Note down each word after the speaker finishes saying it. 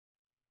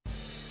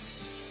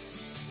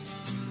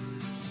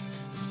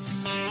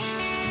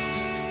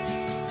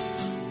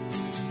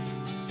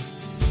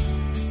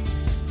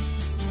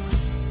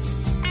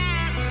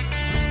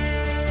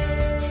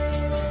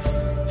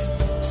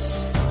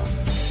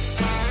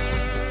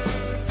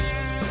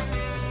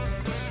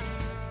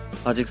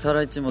아직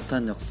살아있지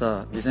못한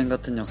역사, 미생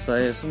같은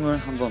역사의 숨을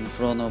한번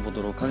불어넣어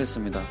보도록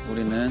하겠습니다.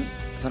 우리는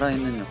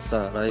살아있는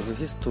역사, 라이브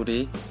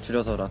히스토리,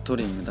 줄여서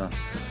라토리입니다.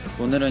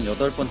 오늘은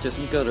 8번째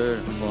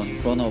숨결을 한번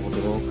불어넣어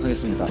보도록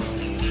하겠습니다.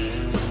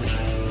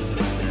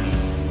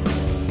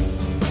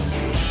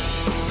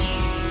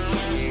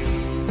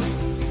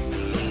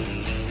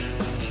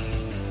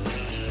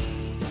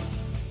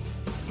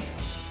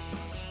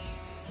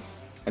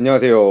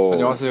 안녕하세요.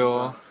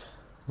 안녕하세요.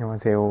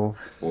 안녕하세요.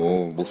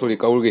 오, 목소리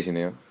까불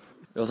계시네요.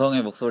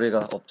 여성의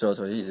목소리가 없죠,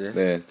 저희 이제.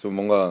 네, 좀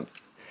뭔가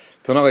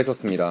변화가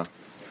있었습니다.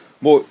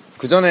 뭐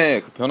그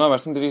전에 그 변화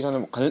말씀드리기 전에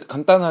뭐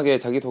간단하게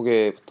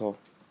자기소개부터.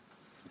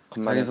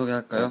 자기소개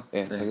할까요?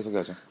 네,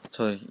 자기소개하죠.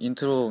 저희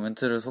인트로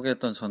멘트를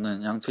소개했던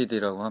저는 양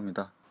PD라고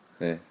합니다.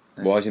 네,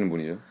 뭐 하시는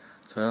분이죠?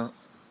 저요?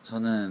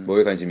 저는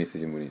뭐에 관심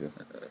있으신 분이죠?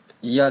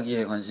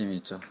 이야기에 관심이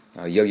있죠.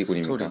 아,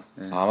 이야기꾼입니까? 스토리.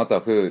 네. 아,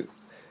 맞다. 그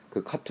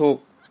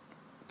카톡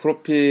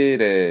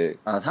프로필에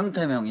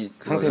상태명이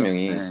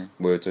네.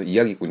 뭐였죠?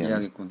 이야기꾼이요.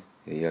 이야기꾼.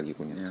 네,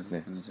 이야기꾼이었죠.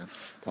 네.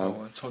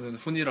 다음. 저는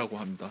훈이라고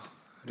합니다.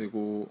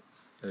 그리고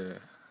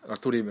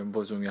락토리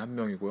멤버 중에 한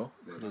명이고요.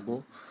 네.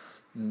 그리고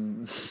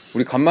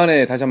우리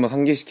간만에 다시 한번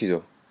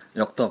상기시키죠.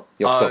 역덕.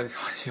 네,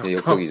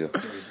 역덕이죠.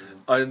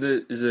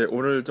 근데 이제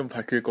오늘 좀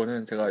밝힐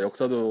거는 제가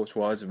역사도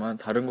좋아하지만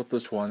다른 것도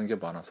좋아하는 게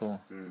많아서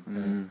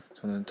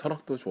저는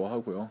철학도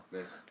좋아하고요.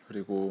 네.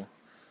 그리고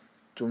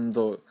좀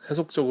더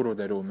세속적으로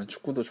내려오면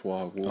축구도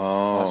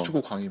좋아하고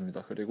축구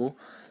광입니다. 그리고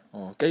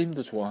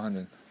게임도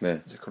좋아하는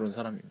이제 그런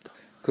사람입니다.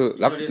 그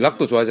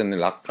락도 좋아하지 않나요?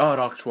 락?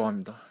 락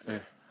좋아합니다.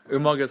 네.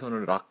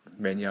 음악에서는 락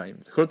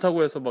매니아입니다.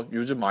 그렇다고 해서 막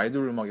요즘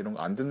아이돌 음악 이런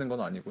거 안 듣는 건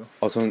아니고요.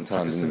 저는 잘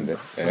안 듣는데.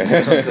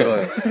 전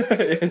들어요.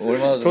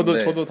 얼마나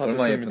좋은데, 저도 다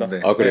듣습니다.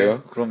 예쁜데. 아, 그래요?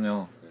 네,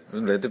 그럼요.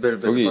 요즘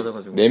레드벨벳에 여기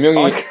빠져가지고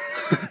 4명이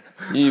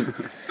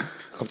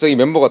갑자기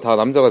멤버가 다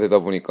남자가 되다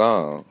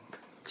보니까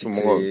좀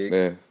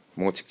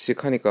뭔가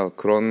칙칙하니까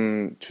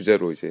그런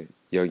주제로 이제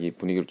이야기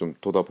분위기를 좀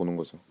돋아보는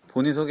거죠.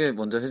 본인 소개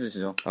먼저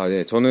해주시죠.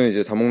 네. 저는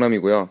이제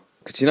자몽남이고요.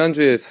 그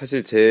지난주에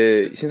사실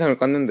제 신상을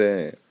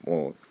깠는데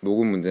뭐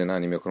녹음 문제나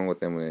아니면 그런 것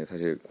때문에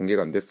사실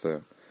공개가 안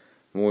됐어요.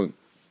 뭐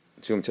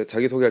지금 제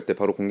자기 소개할 때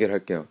바로 공개를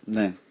할게요.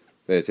 네,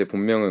 제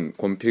본명은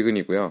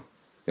권필근이고요.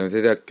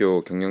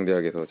 연세대학교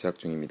경영대학에서 재학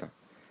중입니다.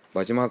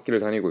 마지막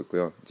학기를 다니고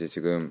있고요. 이제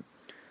지금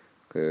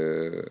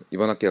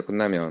이번 학기가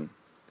끝나면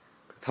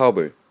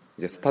사업을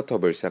이제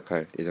스타트업을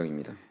시작할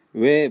예정입니다.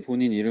 왜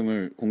본인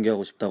이름을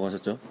공개하고 싶다고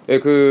하셨죠? 네,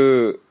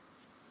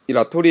 이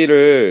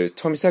라토리를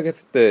처음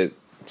시작했을 때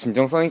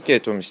진정성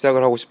있게 좀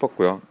시작을 하고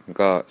싶었고요.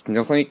 그러니까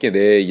진정성 있게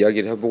내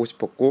이야기를 해보고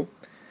싶었고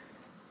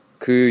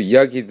그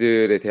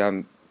이야기들에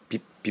대한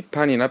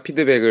비판이나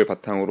피드백을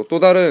바탕으로 또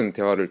다른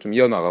대화를 좀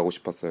이어나가고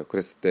싶었어요.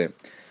 그랬을 때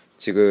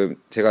지금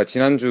제가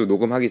지난주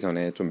녹음하기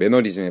전에 좀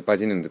매너리즘에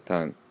빠지는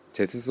듯한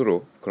제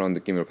스스로 그런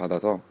느낌을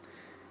받아서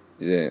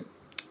이제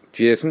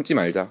뒤에 숨지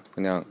말자.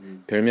 그냥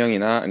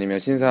별명이나 아니면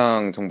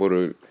신상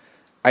정보를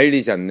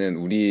알리지 않는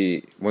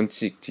우리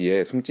원칙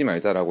뒤에 숨지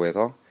말자라고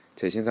해서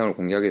제 신상을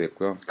공개하게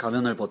됐고요.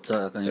 가면을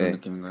벗자 약간 이런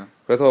느낌인가요?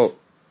 그래서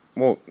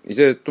뭐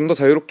이제 좀 더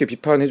자유롭게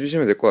비판해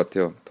주시면 될 것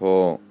같아요.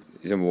 더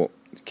이제 뭐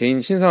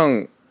개인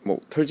신상 뭐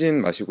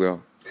털진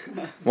마시고요.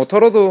 뭐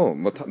털어도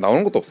뭐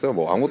나오는 것도 없어요.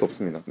 뭐 아무것도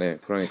없습니다. 네,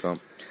 그러니까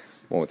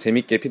뭐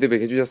재밌게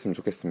피드백 해주셨으면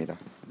좋겠습니다.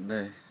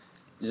 네,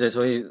 이제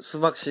저희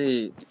수박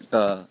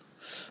씨가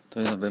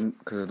더 이상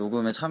그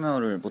녹음에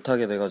참여를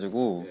못하게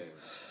돼가지고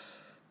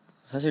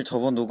사실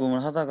저번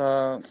녹음을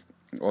하다가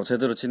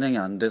제대로 진행이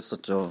안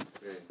됐었죠.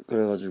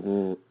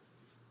 그래가지고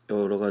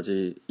여러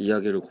가지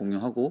이야기를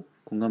공유하고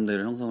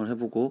공감대를 형성을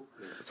해보고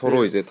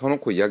서로 이제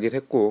터놓고 이야기를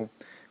했고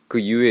그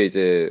이후에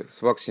이제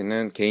수박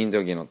씨는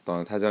개인적인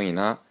어떤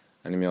사정이나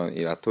아니면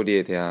이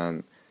라토리에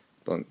대한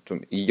어떤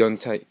좀 의견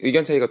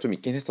차이가 좀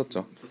있긴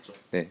했었죠.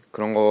 네,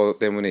 그런 거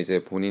때문에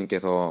이제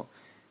본인께서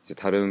이제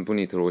다른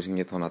분이 들어오신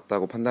게 더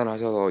낫다고 판단을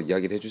하셔서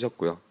이야기를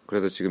해주셨고요.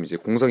 그래서 지금 이제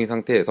공석인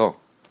상태에서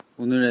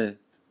오늘의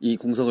이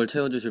공석을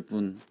채워주실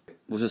분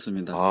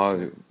모셨습니다.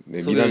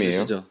 네,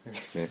 미남이에요.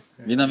 네,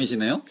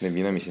 미남이시네요. 네,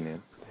 미남이시네요.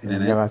 네,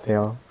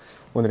 안녕하세요.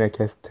 오늘의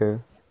게스트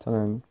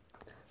저는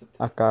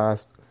아까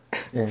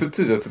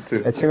스트죠,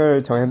 스트.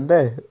 애칭을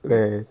정했는데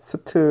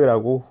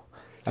스트라고.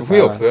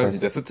 후회 없어요?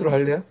 진짜 스트로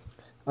할래요?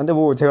 근데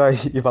뭐 제가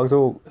이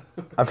방송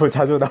앞으로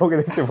자주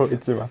나오게 될지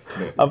모르겠지만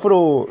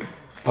앞으로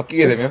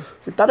바뀌게 되면?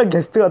 다른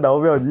게스트가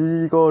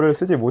나오면 이거를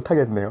쓰지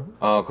못하겠네요.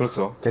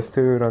 그렇죠.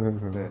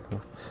 게스트라는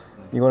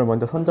이걸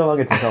먼저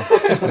선정하게 돼서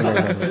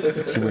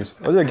기분이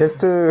어제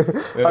게스트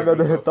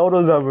하면은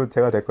떠오르는 사람은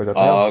제가 될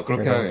거잖아요.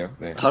 그렇긴 하네요.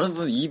 네. 다른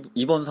분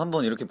 2번,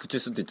 3번 이렇게 붙일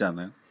수도 있지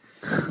않아요?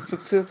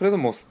 스트? 그래도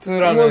뭐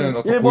스트라는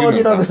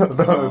 1번이라는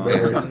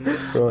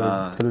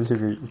어떤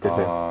자존심이 있게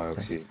돼요.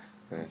 역시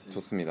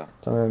좋습니다.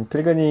 저는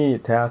필근이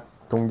대학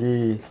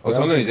동기.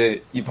 저는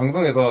이제 이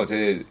방송에서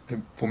제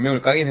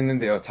본명을 까긴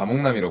했는데요.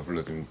 자몽남이라고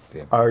불러주면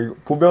돼요. 이거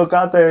본명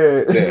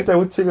까대 실제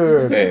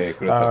호칭은. 네,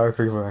 그렇죠.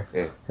 그게 뭐야.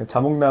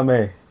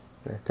 자몽남의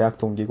대학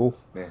동기고.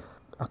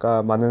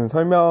 아까 많은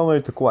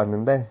설명을 듣고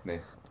왔는데.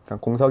 그냥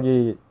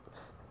공석이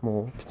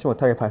뭐 피치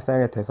못하게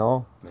발생하게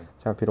돼서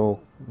제가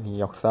비록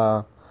이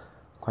역사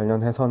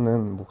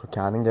관련해서는 뭐 그렇게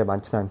아는 게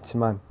많지는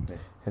않지만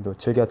그래도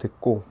즐겨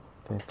듣고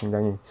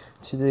굉장히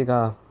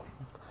취지가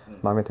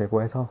마음에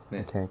들고 해서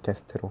이렇게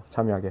게스트로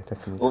참여하게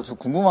됐습니다. 저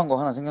궁금한 거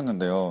하나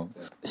생겼는데요.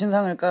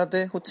 신상을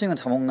까되 호칭은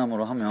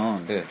자몽나무로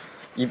하면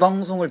이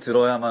방송을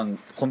들어야만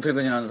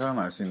권필근이라는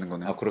사람을 알 수 있는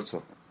거네요. 아,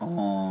 그렇죠.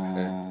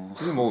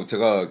 근데 뭐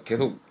제가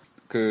계속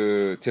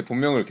제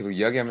본명을 계속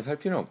이야기하면서 할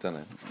필요는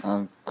없잖아요.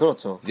 아,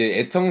 그렇죠. 이제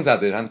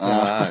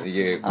애청자들한테만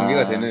이게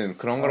공개가 되는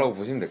그런 거라고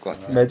보시면 될 것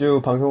같아요.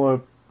 매주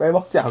방송을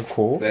빼먹지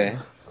않고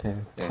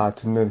다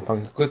듣는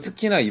방송.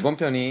 특히나 이번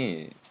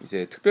편이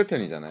이제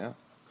특별편이잖아요.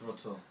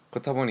 그렇죠.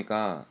 그렇다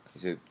보니까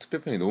이제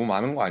특별편이 너무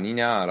많은 거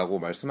아니냐라고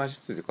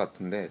말씀하실 수 있을 것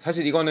같은데,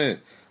 사실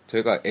이거는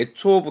저희가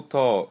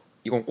애초부터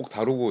이건 꼭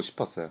다루고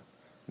싶었어요.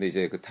 근데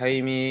이제 그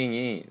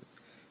타이밍이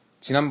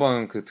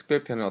지난번 그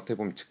특별편은 어떻게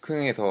보면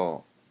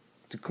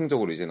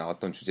즉흥적으로 이제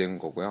나왔던 주제인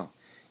거고요.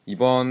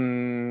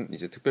 이번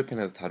이제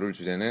특별편에서 다룰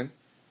주제는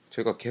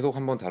저희가 계속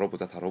한번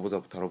다뤄보자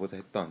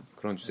했던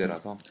그런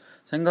주제라서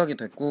생각이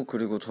됐고,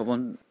 그리고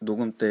저번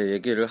녹음 때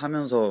얘기를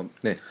하면서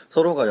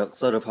서로가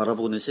역사를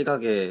바라보는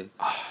시각에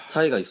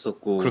차이가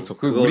있었고, 그렇죠.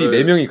 우리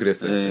 4명이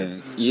그랬어요.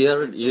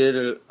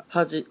 이해를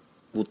하지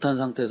못한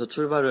상태에서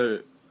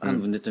출발을 한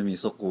문제점이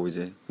있었고,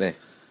 이제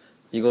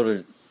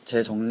이거를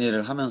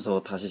재정리를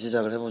하면서 다시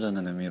시작을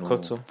해보자는 의미로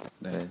그렇죠.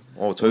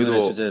 저희도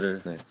오늘의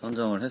주제를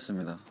선정을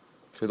했습니다.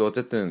 저희도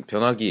어쨌든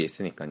변화기에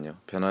있으니까요.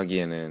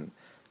 변화기에는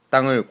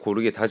땅을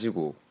고르게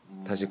다지고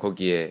다시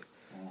거기에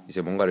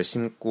이제 뭔가를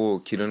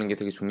심고 기르는 게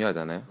되게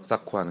중요하잖아요.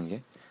 쌓고 하는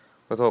게.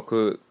 그래서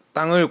그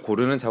땅을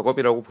고르는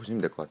작업이라고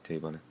보시면 될 것 같아요,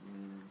 이번에.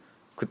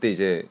 그때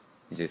이제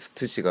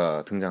스트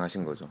씨가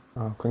등장하신 거죠.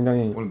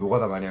 굉장히 오늘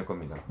노가다 많이 할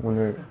겁니다.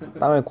 오늘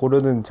땅을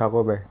고르는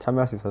작업에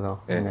참여할 수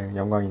있어서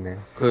영광이네요.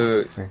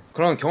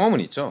 그런 경험은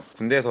있죠.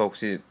 군대에서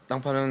혹시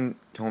땅 파는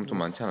경험 좀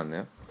많지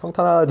않았나요?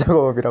 평탄화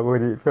작업이라고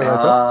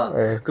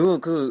표현하죠.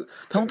 그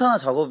평탄화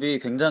작업이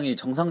굉장히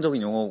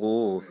정상적인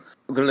용어고,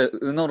 원래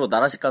은어로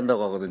나라시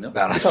깐다고 하거든요.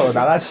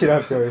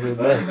 나라시라고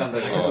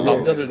표현했는데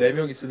남자들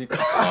 4명 있으니까.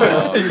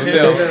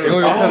 좋네요. 이거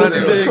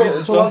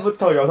편하네요.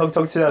 초반부터 여성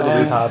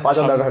청취자들이 다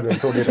빠져나가는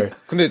소리를.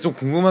 근데 좀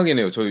궁금하긴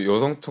해요. 저희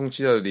여성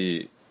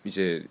청취자들이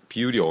이제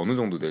비율이 어느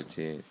정도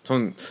될지.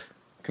 전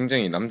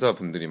굉장히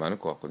남자분들이 많을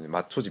것 같거든요.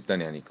 마초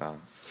집단이 하니까.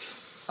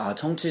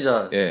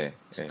 청취자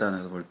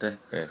집단에서 볼 때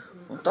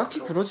딱히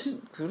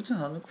그러진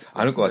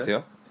않을 것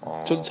같아요.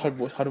 저도 잘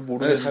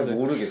모르겠는데. 잘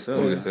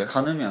모르겠어요.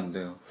 가늠이 안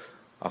돼요.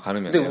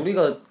 가늠이 안 근데 돼요?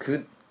 우리가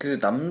그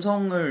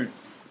남성을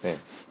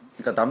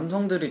그러니까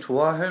남성들이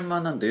좋아할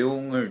만한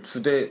내용을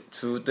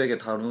주되게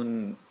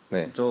다룬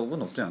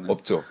적은 없지 않아요?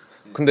 없죠.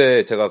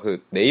 근데 제가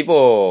그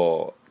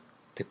네이버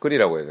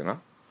댓글이라고 해야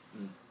되나?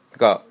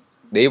 그러니까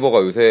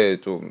네이버가 요새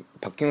좀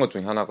바뀐 것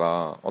중에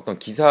하나가 어떤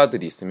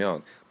기사들이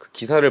있으면 그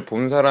기사를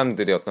본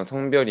사람들의 어떤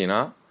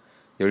성별이나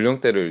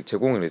연령대를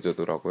제공을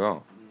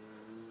해주더라고요.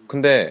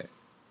 근데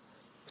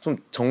좀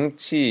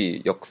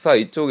정치, 역사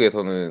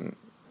이쪽에서는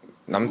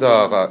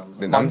남자가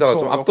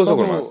좀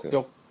압도적으로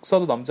많았어요.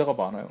 역사도 남자가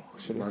많아요,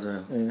 확실히.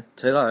 맞아요.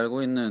 제가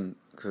알고 있는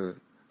그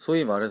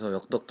소위 말해서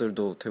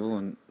역덕들도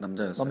대부분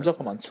남자였어요.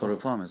 남자가 많죠. 저를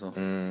포함해서.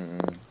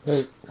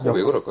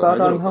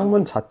 역사란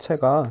학문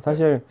자체가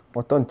사실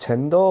어떤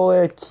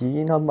젠더의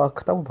기인함이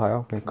크다고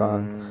봐요.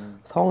 그러니까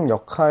성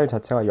역할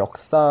자체가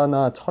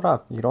역사나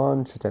철학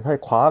이런 주제, 사실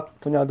과학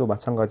분야도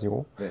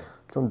마찬가지고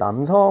좀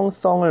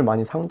남성성을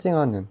많이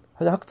상징하는,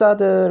 사실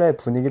학자들의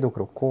분위기도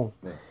그렇고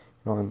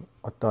이런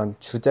어떤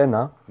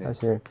주제나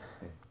사실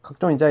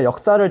각종 이제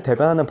역사를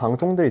대변하는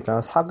방송들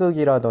있잖아.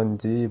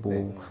 사극이라든지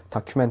뭐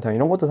다큐멘터리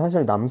이런 것도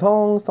사실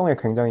남성성에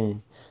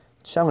굉장히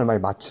취향을 많이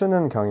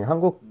맞추는 경향이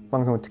한국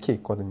방송은 특히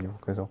있거든요.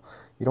 그래서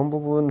이런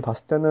부분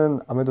봤을 때는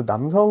아무래도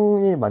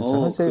남성이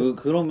많죠. 사실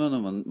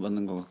그러면은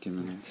맞는 것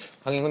같기는 해요.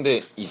 하긴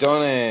근데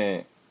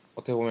이전에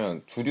어떻게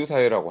보면 주류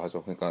사회라고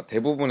하죠. 그러니까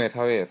대부분의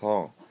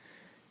사회에서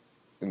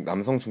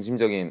남성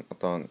중심적인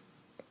어떤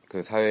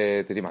그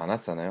사회들이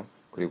많았잖아요.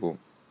 그리고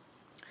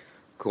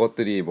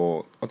그것들이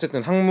뭐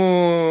어쨌든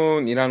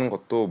학문이라는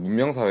것도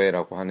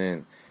문명사회라고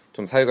하는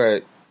좀 사회가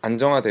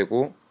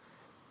안정화되고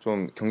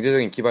좀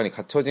경제적인 기반이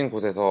갖춰진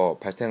곳에서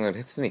발생을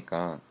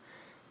했으니까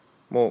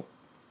뭐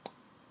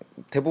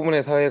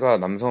대부분의 사회가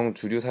남성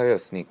주류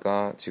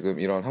사회였으니까 지금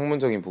이런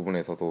학문적인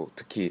부분에서도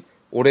특히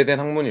오래된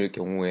학문일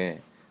경우에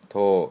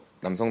더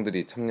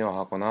남성들이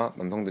참여하거나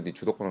남성들이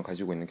주도권을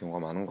가지고 있는 경우가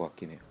많은 것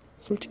같긴 해요.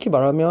 솔직히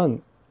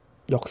말하면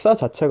역사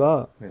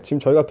자체가 지금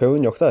저희가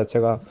배운 역사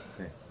자체가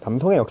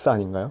남성의 역사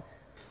아닌가요?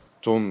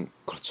 좀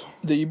그렇죠.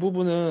 근데 이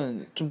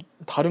부분은 좀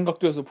다른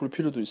각도에서 볼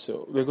필요도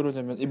있어요. 왜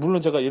그러냐면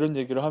물론 제가 이런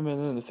얘기를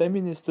하면은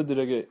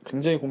페미니스트들에게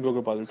굉장히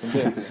공격을 받을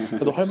텐데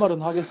그래도 할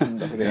말은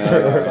하겠습니다.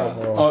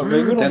 그래요.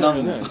 왜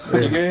그러냐면은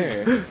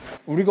이게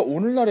우리가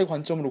오늘날의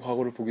관점으로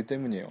과거를 보기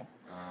때문이에요.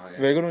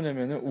 왜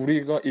그러냐면은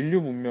우리가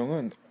인류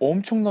문명은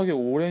엄청나게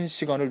오랜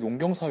시간을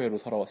농경 사회로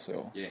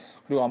살아왔어요.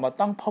 그리고 아마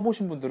땅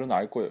파보신 분들은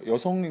알 거예요.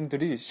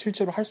 여성들이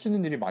실제로 할 수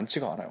있는 일이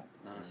많지가 않아요.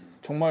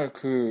 정말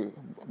그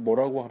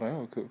뭐라고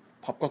하나요? 그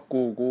밥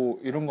갖고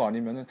오고 이런 거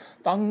아니면은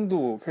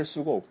땅도 펼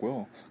수가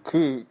없고요.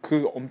 그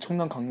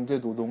엄청난 강제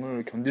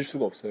노동을 견딜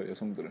수가 없어요,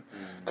 여성들은.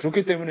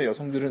 그렇기 때문에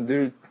여성들은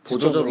늘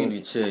보조적인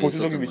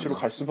위치로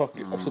갈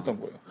수밖에 없었던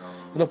거예요.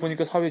 그러다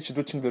보니까 사회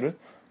지도층들은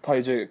다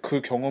이제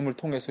그 경험을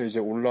통해서 이제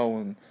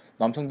올라온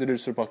남성들일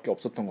수밖에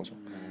없었던 거죠.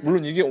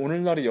 물론 이게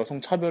오늘날의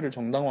여성 차별을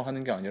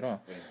정당화하는 게 아니라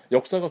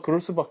역사가 그럴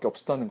수밖에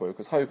없었다는 거예요.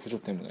 그 사회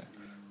구조 때문에.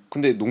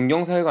 근데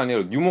농경 사회가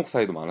아니라 유목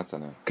사회도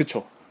많았잖아요.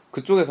 그쵸.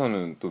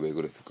 그쪽에서는 또 왜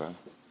그랬을까요?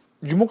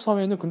 유목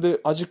사회는 근데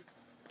아직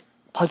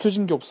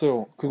밝혀진 게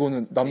없어요.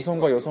 그거는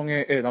남성과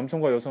여성의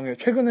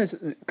최근에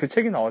그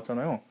책이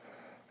나왔잖아요.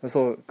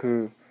 그래서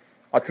그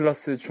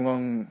아틀라스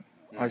중앙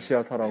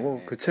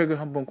아시아사라고 그 책을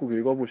한번 꼭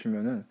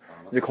읽어보시면은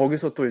이제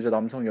거기서 또 이제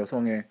남성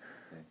여성의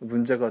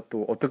문제가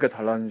또 어떻게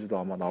달라지는지도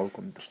아마 나올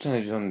겁니다.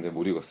 추천해 주셨는데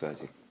못 읽었어요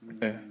아직.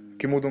 네,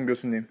 김호동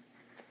교수님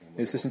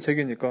쓰신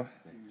책이니까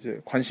이제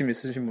관심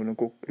있으신 분은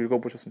꼭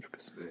읽어보셨으면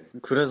좋겠습니다.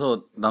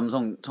 그래서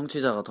남성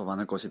청취자가 더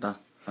많을 것이다.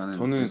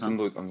 저는 좀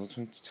더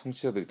남성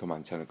청취자들이 더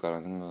많지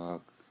않을까라는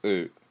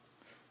생각을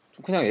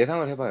좀 그냥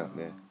예상을 해봐요.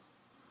 네.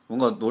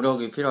 뭔가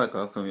노력이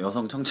필요할까요? 그럼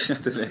여성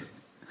청취자들의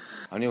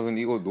아니요,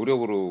 근데 이거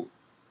노력으로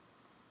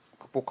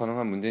극복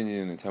가능한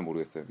문제인지는 잘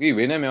모르겠어요. 이게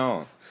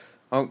왜냐면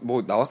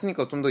뭐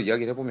나왔으니까 좀 더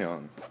이야기를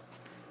해보면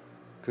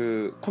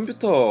그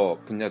컴퓨터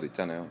분야도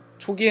있잖아요.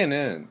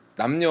 초기에는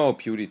남녀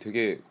비율이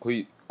되게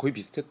거의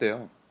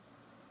비슷했대요.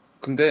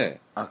 근데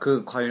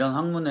그 관련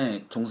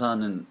학문에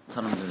종사하는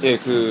사람들 예,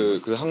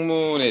 그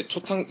학문의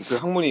그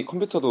학문이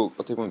컴퓨터도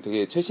어떻게 보면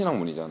되게 최신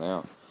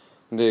학문이잖아요.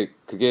 근데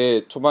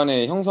그게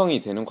초반에 형성이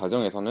되는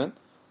과정에서는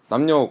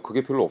남녀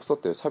그게 별로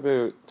없었대요.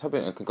 차별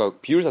그러니까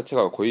비율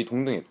자체가 거의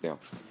동등했대요.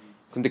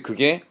 근데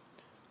그게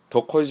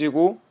더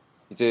커지고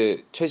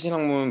이제 최신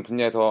학문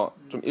분야에서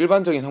좀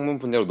일반적인 학문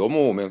분야로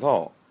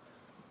넘어오면서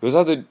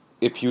여자들의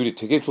비율이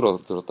되게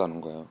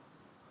줄어들었다는 거예요.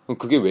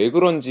 그게 왜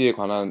그런지에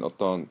관한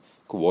어떤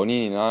그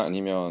원인이나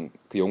아니면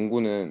그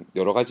연구는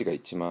여러 가지가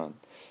있지만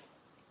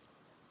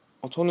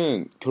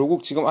저는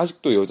결국 지금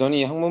아직도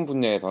여전히 학문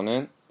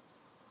분야에서는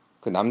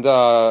그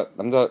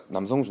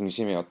남성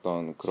중심의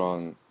어떤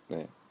그런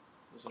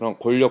그런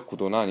권력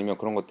구도나 아니면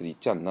그런 것들이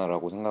있지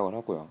않나라고 생각을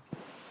하고요.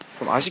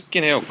 좀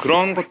아쉽긴 해요.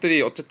 그런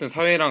것들이 어쨌든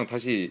사회랑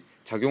다시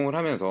작용을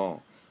하면서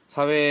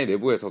사회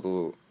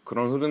내부에서도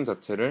그런 흐름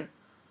자체를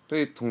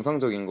되게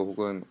정상적인 거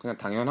혹은 그냥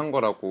당연한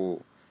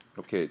거라고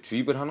이렇게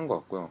주입을 하는 것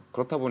같고요.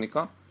 그렇다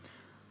보니까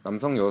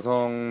남성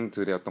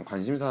여성들의 어떤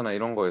관심사나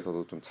이런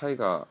거에서도 좀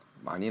차이가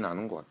많이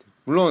나는 것 같아요.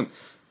 물론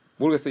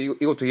모르겠어요.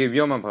 이거 되게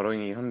위험한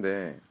발언이긴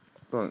한데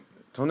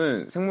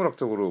저는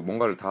생물학적으로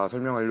뭔가를 다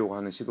설명하려고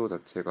하는 시도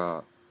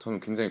자체가 저는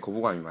굉장히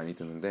거부감이 많이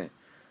드는데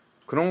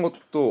그런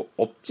것도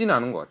없진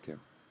않은 것 같아요.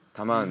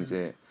 다만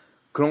이제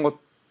그런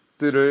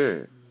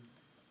것들을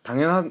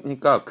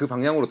당연하니까 그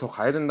방향으로 더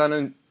가야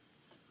된다는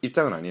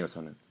입장은 아니에요.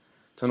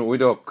 저는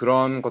오히려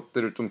그런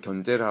것들을 좀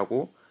견제를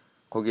하고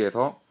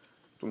거기에서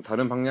좀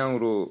다른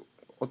방향으로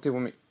어떻게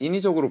보면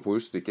인위적으로 보일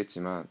수도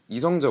있겠지만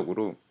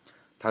이성적으로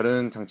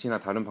다른 장치나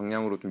다른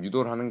방향으로 좀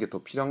유도를 하는 게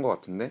더 필요한 것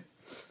같은데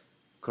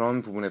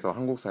그런 부분에서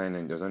한국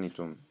사회는 여전히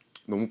좀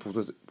너무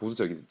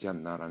보수적이지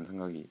않나라는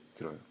생각이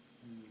들어요.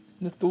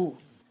 근데 또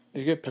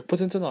이게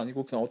 100%는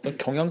아니고 그냥 어떤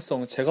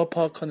경향성, 제가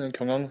파악하는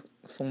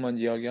경향성만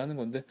이야기하는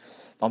건데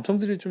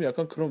남성들이 좀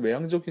약간 그런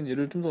외향적인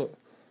일을 좀 더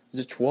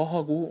이제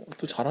좋아하고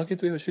또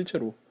잘하기도 해요,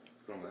 실제로.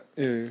 그런가요?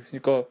 예,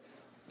 그러니까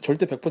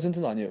절대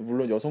 100%는 아니에요.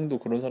 물론 여성도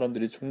그런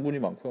사람들이 충분히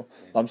많고요.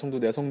 남성도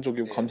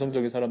내성적이고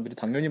감성적인 사람들이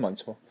당연히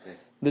많죠.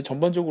 근데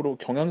전반적으로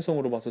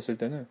경향성으로 봤었을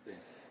때는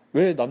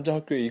왜 남자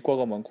학교에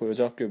이과가 많고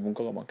여자 학교에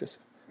문과가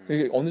많겠어요?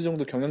 이게 어느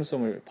정도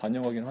경향성을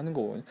반영하긴 하는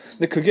거거든요.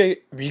 근데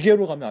그게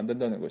위계로 가면 안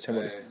된다는 거예요, 제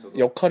말이.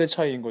 역할의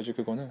차이인 거지,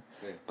 그거는.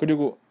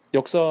 그리고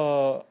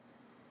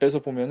역사에서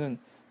보면은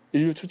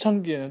인류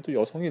초창기에는 또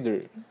여성이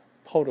늘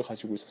파워를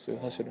가지고 있었어요,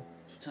 사실은.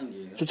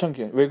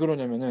 초창기에. 왜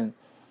그러냐면은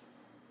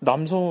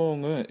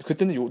남성은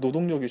그때는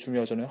노동력이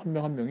중요하잖아요, 한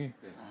명 한 명이.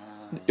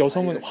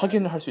 여성은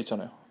확인을 할 수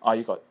있잖아요,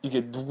 아이가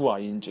이게 누구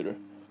아이인지를.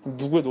 그럼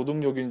누구의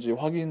노동력인지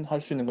확인할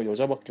수 있는 건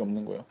여자밖에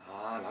없는 거예요.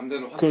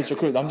 남자는 그렇죠.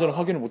 그 남자는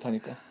확인을 못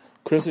하니까.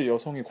 그래서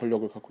여성이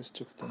권력을 갖고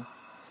있었죠, 그때는.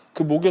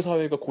 그 모계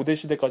사회가 고대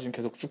시대까지는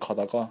계속 쭉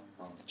가다가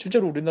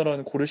실제로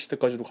우리나라는 고려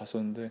시대까지도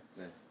갔었는데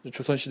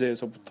조선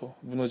시대에서부터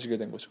무너지게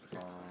된 거죠, 그게.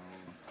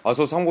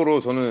 저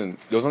참고로 저는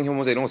여성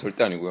혐오자 이런 거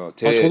절대 아니고요.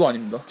 저도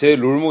아닙니다. 제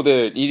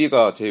롤모델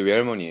 1위가 제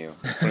외할머니예요.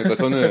 그러니까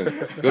저는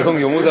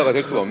여성 혐오자가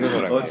될 수가 없는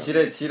사람이에요.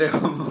 지레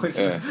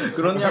혐오자.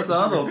 그런 뉘앙스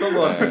하나도 없던 것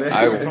같은데.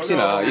 아이고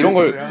혹시나 이런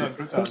걸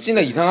혹시나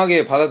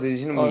이상하게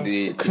받아들이시는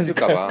분들이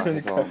있을까봐.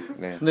 그래서.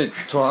 근데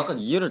저 아까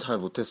이해를 잘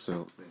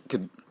못했어요.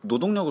 이렇게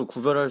노동력을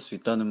구별할 수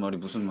있다는 말이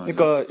무슨 말이에요?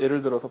 그러니까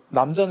예를 들어서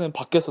남자는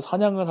밖에서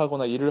사냥을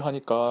하거나 일을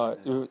하니까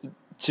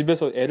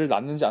집에서 애를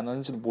낳는지 안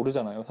낳는지도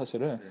모르잖아요,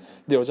 사실은.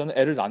 근데 여자는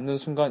애를 낳는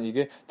순간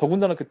이게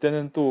더군다나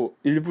그때는 또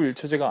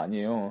일부일처제가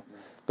아니에요.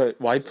 그러니까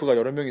와이프가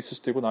여러 명이 있을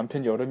수도 있고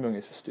남편이 여러 명이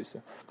있을 수도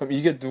있어요. 그럼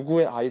이게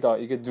누구의 아이다,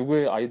 이게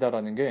누구의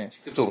아이다라는 게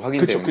직접적으로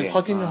확인되는 게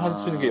확인을 할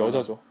수 있는 게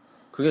여자죠.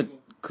 그게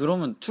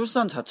그러면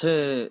출산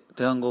자체에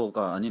대한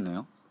거가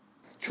아니네요?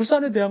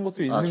 출산에 대한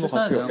것도 있는 것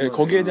같아요. 네,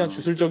 거기에 대한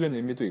주술적인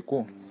의미도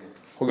있고.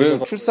 왜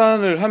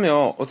출산을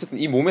하면 어쨌든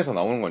이 몸에서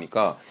나오는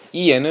거니까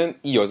이 애는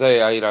이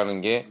여자의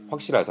아이라는 게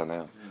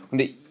확실하잖아요.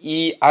 근데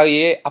이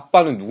아이의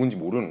아빠는 누군지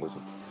모르는 거죠.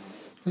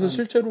 그래서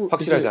실제로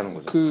확실하지 않은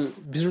거죠. 그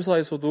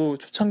미술사에서도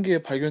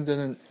초창기에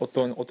발견되는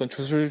어떤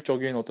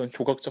주술적인 어떤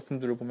조각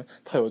작품들을 보면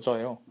다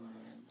여자예요.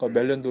 그러니까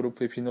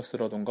멜렌도르프의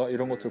비너스라던가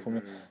이런 것들을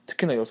보면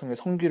특히나 여성의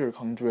성기를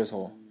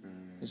강조해서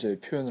이제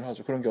표현을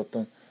하죠. 그런 게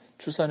어떤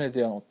출산에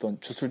대한 어떤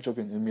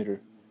주술적인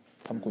의미를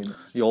담고 있는.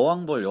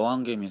 여왕벌,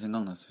 여왕개미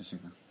생각났어요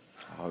지금.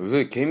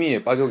 요새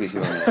개미에 빠져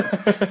계시다니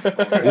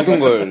모든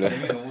걸. 네.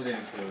 너무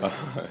재밌어요.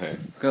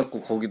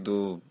 그래갖고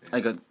거기도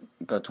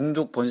그러니까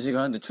종족 번식을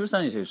하는데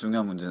출산이 제일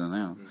중요한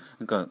문제잖아요.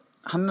 그러니까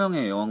한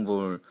명의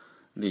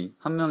여왕벌이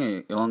한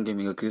명의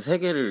여왕개미가 그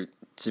세계를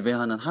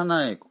지배하는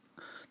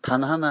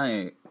단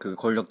하나의 그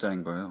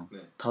권력자인 거예요. 네.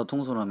 다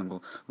통솔하는 거.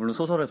 물론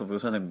소설에서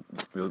묘사된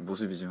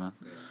모습이지만.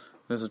 네.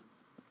 그래서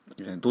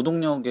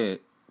노동력의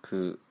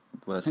그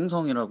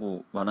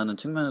생성이라고 말하는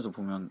측면에서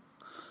보면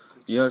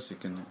이해할 수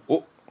있겠네요.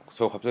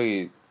 저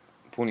갑자기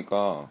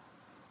보니까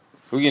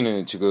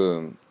여기는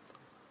지금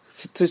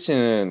스트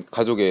씨는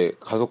가족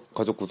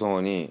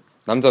구성원이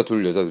남자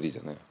둘 여자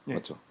둘이잖아요. 네.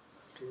 맞죠?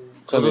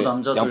 저도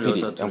남자 둘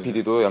여자 둘.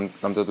 양PD도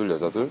남자 둘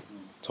여자 둘.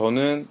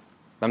 저는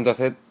남자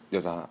셋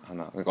여자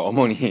하나. 그러니까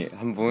어머니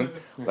한 분,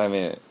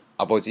 그다음에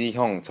아버지,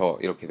 형, 저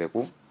이렇게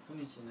되고.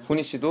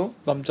 훈이 씨도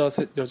남자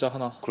셋 여자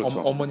하나. 그렇죠.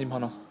 어머님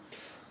하나.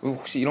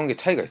 혹시 이런 게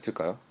차이가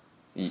있을까요?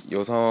 이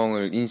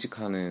여성을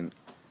인식하는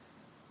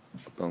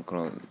어떤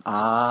그런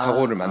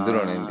사고를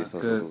만들어내는 데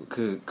있어서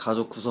그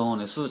가족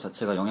구성원의 수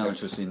자체가 영향을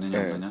줄 수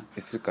있느냐 그냥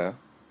있을까요?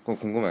 그건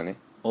궁금하네.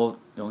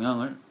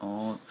 영향을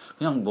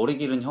그냥 머리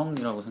기른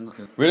형이라고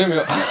생각해요.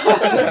 왜냐면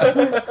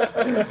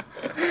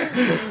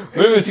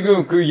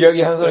지금 그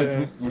이야기 한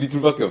사람이 우리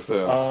둘밖에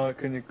없어요.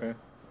 그니까요.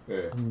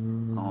 네.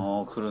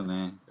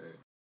 그러네.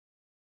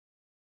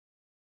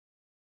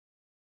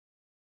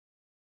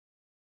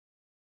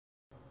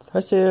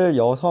 사실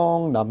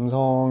여성,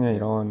 남성의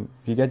이런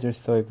위계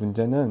질서의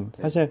문제는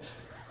사실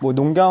뭐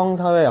농경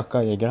사회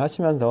아까 얘기를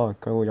하시면서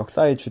결국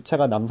역사의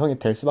주체가 남성이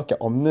될 수밖에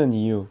없는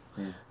이유를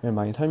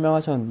많이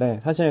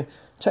설명하셨는데 사실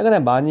최근에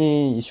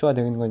많이 이슈가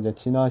되는 건 이제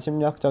진화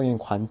심리학적인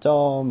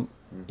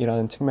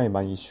관점이라는 측면이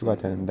많이 이슈가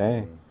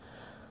되는데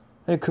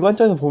사실 그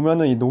관점에서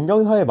보면은 이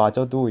농경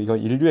사회마저도 이거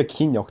인류의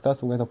긴 역사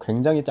속에서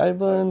굉장히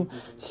짧은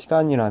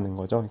시간이라는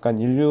거죠. 그러니까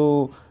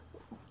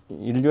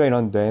인류의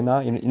이런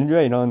뇌나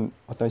인류의 이런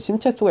어떤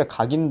신체 속에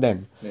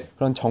각인된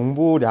그런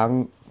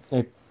정보량의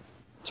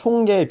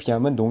총계에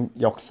비하면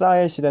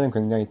역사의 시대는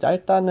굉장히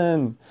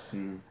짧다는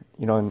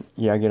이런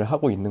이야기를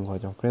하고 있는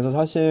거죠. 그래서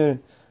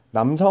사실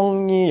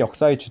남성이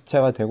역사의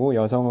주체가 되고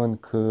여성은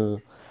그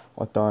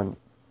어떤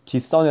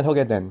뒷선에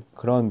서게 된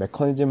그런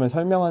메커니즘을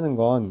설명하는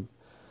건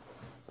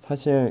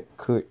사실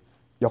그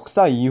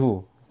역사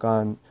이후,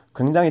 그러니까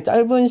굉장히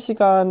짧은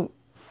시간에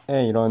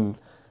이런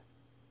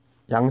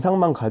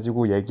양상만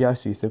가지고 얘기할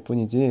수 있을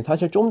뿐이지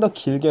사실 좀 더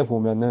길게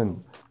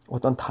보면은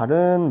어떤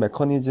다른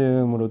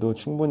메커니즘으로도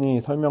충분히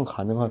설명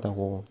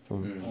가능하다고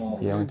좀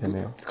이해가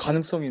되네요.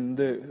 가능성이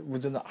있는데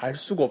문제는 알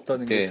수가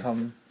없다는 게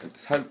참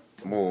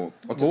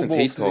어쨌든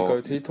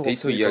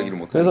데이터 이야기를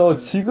못. 그래서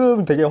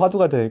지금 되게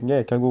화두가 되는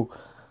게 결국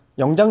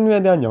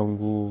영장류에 대한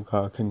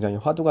연구가 굉장히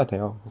화두가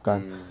돼요.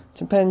 그러니까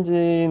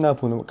침팬지나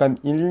그러니까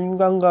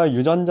인간과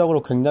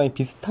유전적으로 굉장히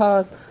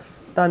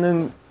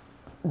비슷하다는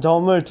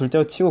점을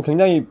둘째로 치고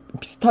굉장히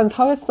비슷한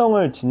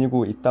사회성을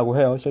지니고 있다고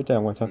해요. 실제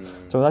영화. 저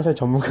사실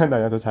전문가는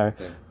아니어서 잘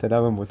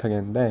대답은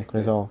못하겠는데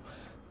그래서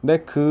근데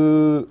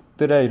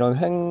그들의 이런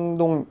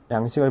행동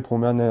양식을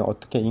보면은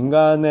어떻게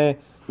인간이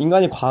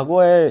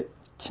과거에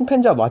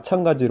침팬지와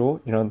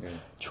마찬가지로 이런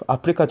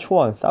아프리카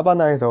초원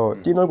사바나에서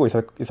뛰놀고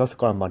있었을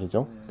거란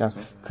말이죠.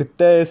 그러니까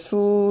그때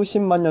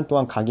수십만 년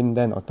동안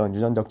각인된 어떤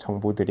유전적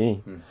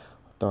정보들이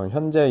어떤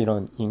현재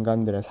이런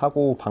인간들의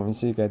사고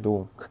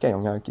방식에도 크게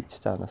영향을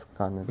끼치지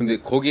않았을까 하는. 근데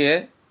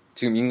거기에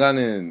지금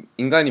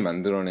인간이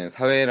만들어낸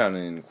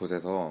사회라는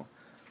곳에서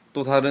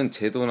또 다른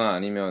제도나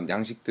아니면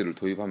양식들을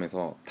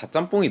도입하면서 다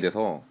짬뽕이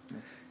돼서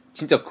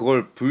진짜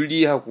그걸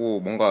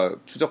분리하고 뭔가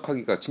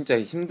추적하기가 진짜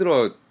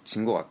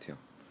힘들어진 것 같아요.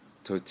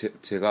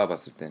 제가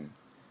봤을 때는.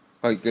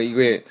 그러니까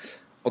이게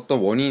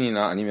어떤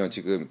원인이나 아니면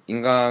지금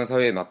인간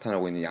사회에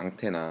나타나고 있는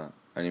양태나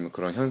아니면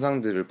그런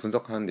현상들을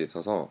분석하는 데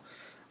있어서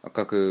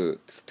아까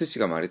그 스트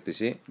씨가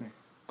말했듯이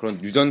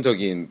그런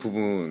유전적인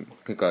부분,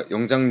 그러니까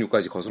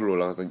영장류까지 거슬러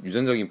올라가서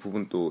유전적인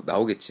부분도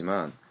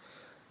나오겠지만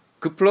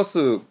그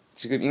플러스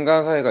지금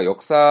인간 사회가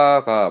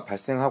역사가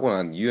발생하고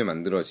난 이후에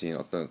만들어진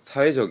어떤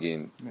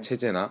사회적인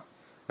체제나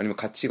아니면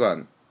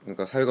가치관,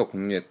 그러니까 사회가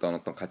공유했던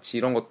어떤 가치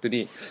이런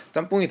것들이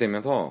짬뽕이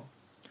되면서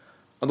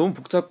너무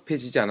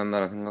복잡해지지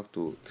않았나라는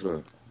생각도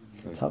들어요.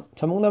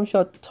 자몽남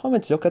씨가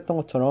처음에 지적했던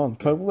것처럼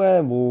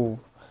결국에 뭐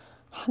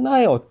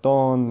하나의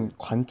어떤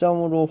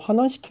관점으로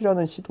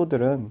환원시키려는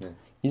시도들은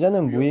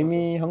이제는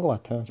무의미한 것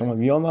같아요. 정말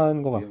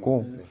위험한 것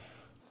같고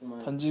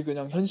단지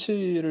그냥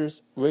현실을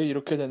왜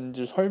이렇게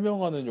됐는지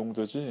설명하는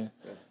용도지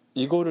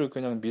이거를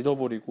그냥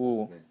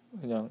믿어버리고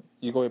그냥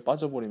이거에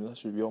빠져버리면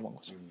사실 위험한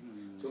거죠.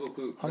 저도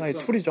그 하나의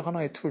툴이죠,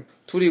 하나의 툴.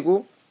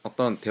 툴이고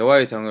어떤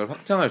대화의 장을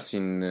확장할 수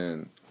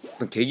있는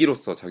어떤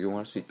계기로서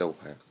작용할 수 있다고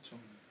봐요. 그렇죠.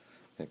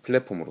 네,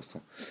 플랫폼으로서.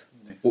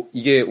 네.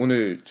 이게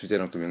오늘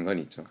주제랑 또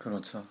연관이 있죠.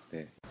 그렇죠.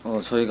 네.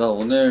 저희가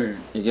오늘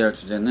얘기할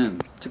주제는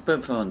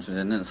특별편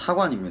주제는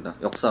사관입니다.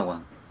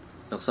 역사관.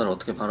 역사를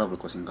어떻게 바라볼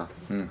것인가.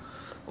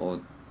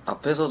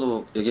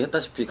 앞에서도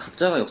얘기했다시피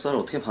각자가 역사를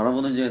어떻게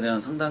바라보는지에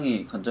대한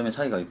상당히 관점의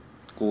차이가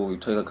있고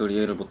저희가 그걸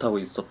이해를 못하고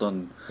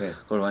있었던 네.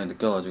 걸 많이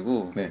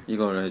느껴가지고 네.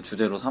 이걸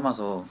주제로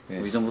삼아서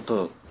네.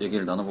 이전부터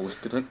얘기를 나눠보고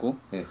싶기도 했고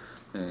네.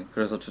 네,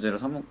 그래서 주제를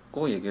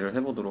삼고 얘기를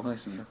해보도록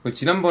하겠습니다.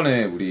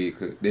 지난번에 우리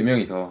그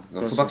 4명이서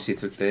그렇죠. 수박씨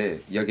있을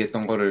때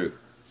이야기했던 거를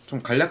좀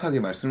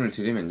간략하게 말씀을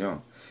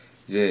드리면요.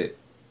 이제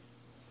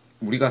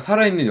우리가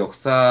살아있는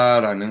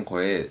역사라는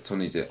거에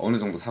저는 이제 어느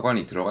정도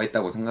사관이 들어가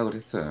있다고 생각을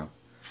했어요.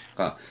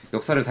 그러니까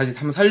역사를 다시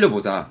한번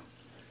살려보자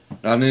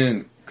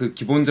라는 그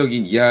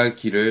기본적인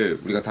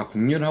이야기를 우리가 다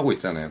공유를 하고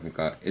있잖아요.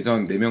 그러니까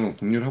예전 4명은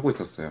공유를 하고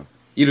있었어요.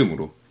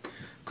 이름으로.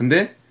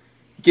 근데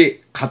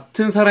이게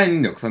같은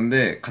살아있는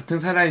역사인데 같은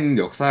살아있는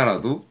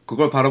역사라도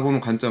그걸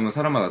바라보는 관점은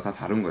사람마다 다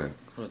다른 거예요.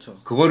 그렇죠.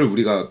 그거를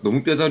우리가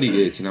너무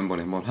뼈저리게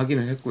지난번에 한번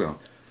확인을 했고요.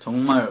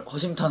 정말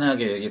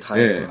허심탄회하게 얘기 다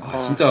네, 했고요.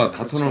 진짜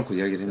다 터놓고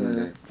이야기를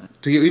했는데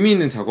되게 의미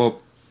있는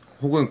작업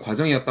혹은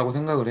과정이었다고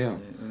생각을 해요.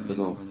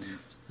 그래서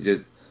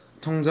이제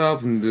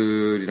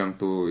청자분들이랑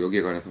또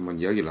여기에 관해서 한번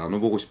이야기를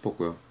나눠보고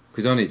싶었고요.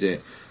 그 전에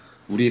이제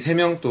우리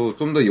 3명 또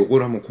좀 더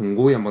요거를 한번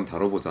공고히 한번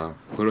다뤄보자.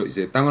 그걸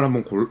이제 땅을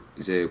한번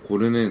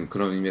고르는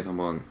그런 의미에서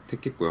한번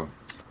택했고요.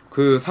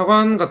 그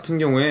사관 같은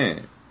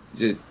경우에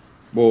이제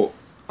뭐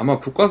아마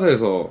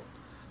교과서에서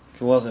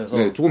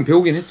네, 조금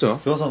배우긴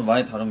했죠. 교과서는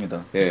많이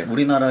다릅니다. 네.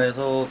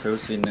 우리나라에서 배울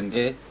수 있는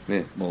게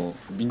네. 뭐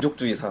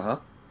민족주의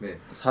사학, 네.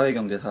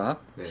 사회경제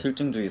사학, 네.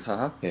 실증주의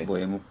사학, 네. 뭐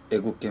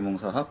애국계몽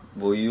사학,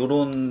 뭐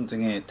이런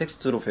등의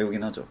텍스트로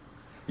배우긴 하죠.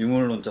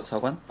 유물론적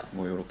사관,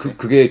 뭐 요렇게.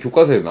 그게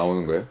교과서에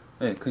나오는 거예요?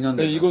 네,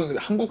 근현대. 네, 이건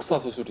한국사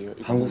서술이에요.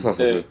 이건. 한국사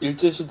서술. 네,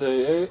 일제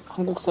시대의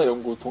한국사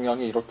연구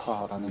동향이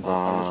이렇다라는 걸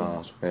알려주는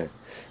거죠. 네.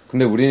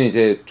 근데 우리는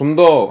이제 좀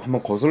더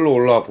한번 거슬러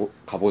올라가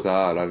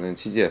보자라는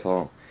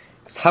취지에서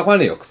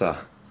사관의 역사.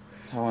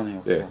 사관의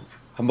역사. 네.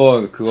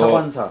 한번 그거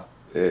사관사.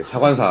 네,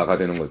 사관사가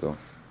되는 거죠.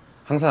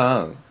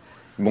 항상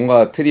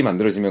뭔가 틀이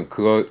만들어지면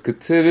그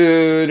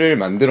틀을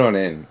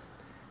만들어낸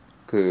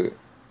그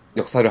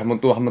역사를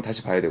한번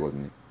다시 봐야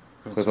되거든요.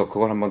 그렇죠. 그래서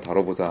그걸 한번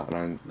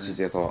다뤄보자라는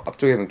취지에서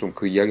앞쪽에는 좀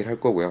그 이야기를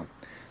할 거고요.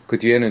 그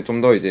뒤에는 좀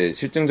더 이제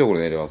실증적으로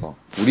내려와서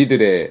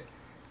우리들의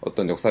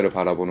어떤 역사를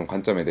바라보는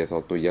관점에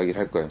대해서 또 이야기를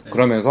할 거예요. 네.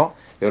 그러면서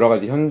여러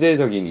가지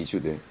현재적인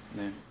이슈들,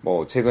 네.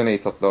 뭐 최근에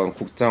있었던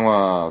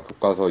국정화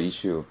교과서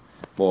이슈,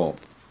 뭐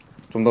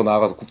좀 더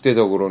나아가서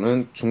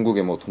국제적으로는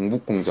중국의 뭐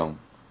동북공정,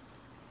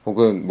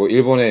 혹은 뭐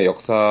일본의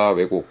역사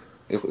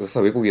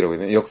왜곡이라고 해야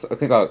되나?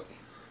 그러니까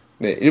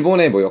네,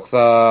 일본의 뭐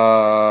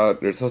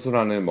역사를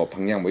서술하는 뭐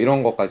방향 뭐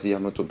이런 것까지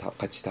한번 좀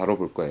같이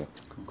다뤄볼 거예요.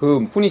 그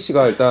훈이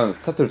씨가 일단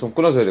스타트를 좀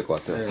끊어줘야 될 것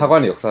같아요. 네.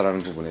 사관의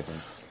역사라는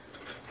부분에서.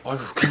 아유,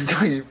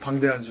 굉장히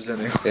방대한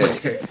주제네요.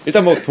 네.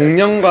 일단 뭐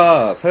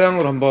동양과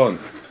서양으로 한번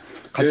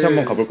같이 네.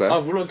 한번 가볼까요?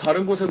 물론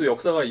다른 곳에도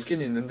역사가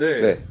있긴 있는데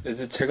네.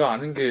 이제 제가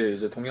아는 게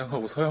이제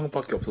동양하고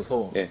서양밖에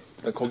없어서 네.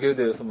 일단 거기에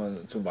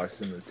대해서만 좀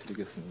말씀을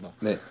드리겠습니다.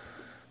 네.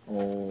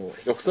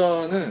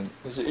 역사는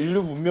이제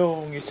인류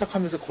문명이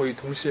시작하면서 거의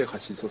동시에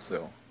같이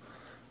있었어요.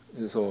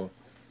 그래서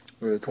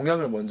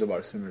동양을 먼저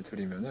말씀을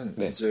드리면은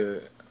네.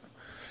 이제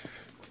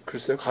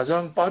글쎄요,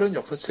 가장 빠른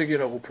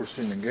역사책이라고 볼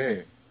수 있는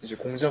게 이제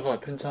공자가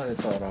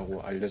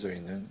편찬했다라고 알려져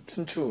있는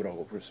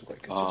춘추라고 볼 수가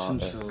있겠죠.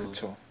 춘추.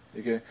 그렇죠.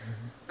 이게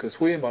그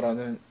소위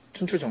말하는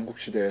춘추 전국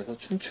시대에서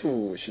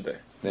춘추 시대,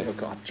 네.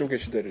 그 앞쪽의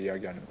시대를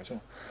이야기하는 거죠.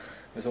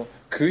 그래서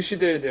그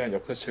시대에 대한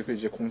역사책을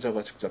이제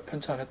공자가 직접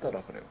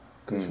편찬했다라 그래요.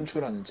 그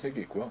춘추라는 책이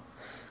있고요.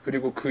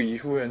 그리고 그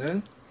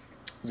이후에는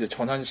이제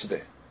전한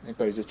시대,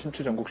 그러니까 이제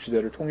춘추 전국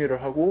시대를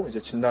통일을 하고 이제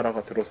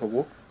진나라가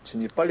들어서고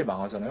진이 빨리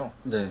망하잖아요.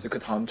 네. 이제 그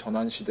다음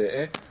전한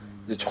시대에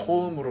이제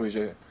처음으로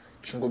이제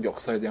중국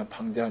역사에 대한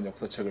방대한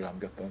역사책을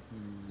남겼던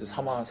이제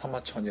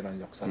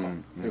사마천이라는 역사가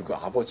그리고 그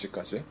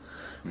아버지까지.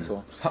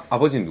 그래서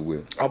아버지는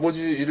누구예요?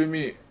 아버지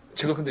이름이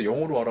제가 근데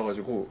영어로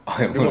알아가지고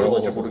이름을 영어로.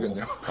 뭔지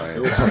모르겠네요.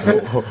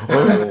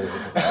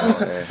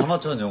 네.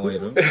 사마천 영어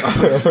이름?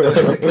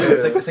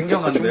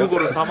 생경한데요?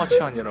 중국어로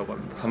사마치안이라고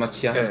합니다.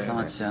 사마치안? 네.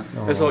 사마치안.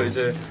 그래서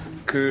이제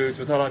그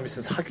두 사람이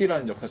쓴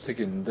사기라는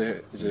역사책이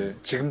있는데 이제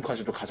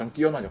지금까지도 가장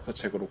뛰어난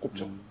역사책으로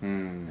꼽죠.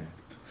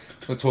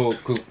 저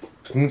그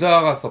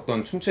공자가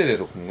썼던 춘추에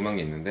대해서 궁금한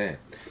게 있는데,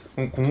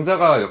 그럼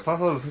공자가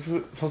역사서를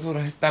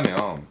서술을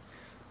했다면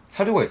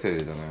사료가 있어야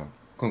되잖아요.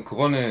 그럼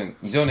그거는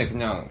이전에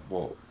그냥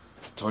뭐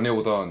전에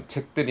오던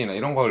책들이나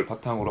이런 걸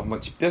바탕으로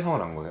한번 집대성을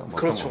한 거예요? 뭐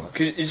그렇죠.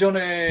 그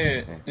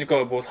이전에 네.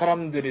 그러니까 뭐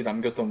사람들이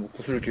남겼던 뭐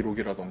구술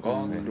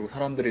기록이라던가 그리고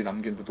사람들이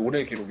남긴 뭐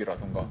노래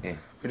기록이라던가 네.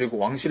 그리고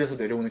왕실에서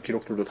내려오는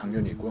기록들도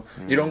당연히 있고요.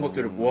 이런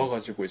것들을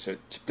모아가지고 이제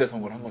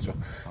집대성을 한 거죠.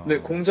 근데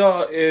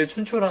공자의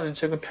춘추라는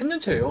책은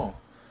편년체예요.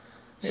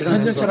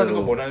 편년체라는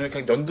건 뭐냐면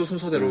그냥 연도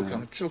순서대로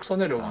그냥 쭉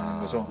써내려가는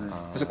거죠.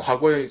 그래서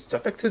과거에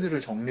진짜 팩트들을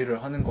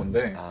정리를 하는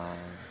건데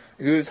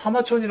그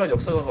사마천이라는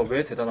역사가가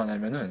왜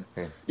대단하냐면은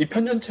이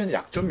편년체는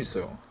약점이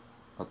있어요.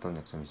 어떤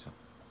약점이죠?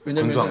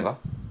 왜냐면 건조한가?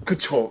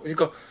 그쵸.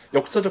 그러니까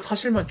역사적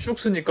사실만 쭉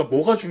쓰니까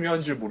뭐가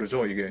중요한지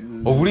모르죠 이게.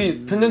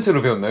 우리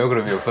편년체로 배웠나요?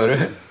 그러면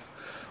역사를?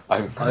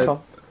 아니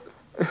그렇죠.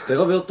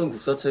 내가 배웠던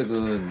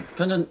국사책은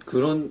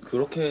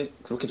그렇게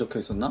적혀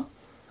있었나?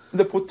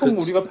 근데 보통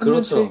우리가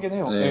편년체이긴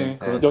해요. 네,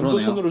 연도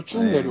순으로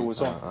쭉 네.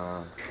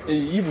 내려오죠.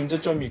 이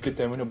문제점이 있기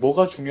때문에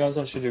뭐가 중요한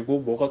사실이고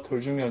뭐가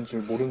덜 중요한지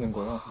모르는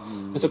거예요.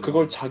 그래서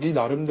그걸 자기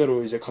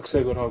나름대로 이제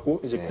각색을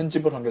하고 이제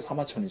편집을 한 게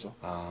사마천이죠.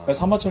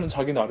 사마천은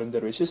자기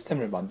나름대로의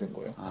시스템을 만든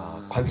거예요.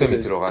 관점이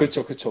들어간.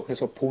 그렇죠.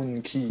 그래서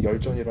본, 기,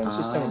 열전이라는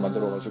시스템을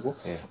만들어가지고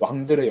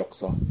왕들의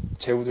역사,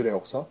 제후들의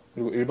역사,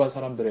 그리고 일반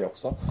사람들의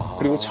역사,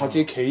 그리고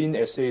자기 개인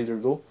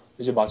에세이들도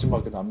이제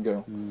마지막에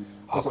남겨요.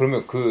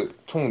 그러면 그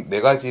총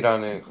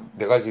 4가지라는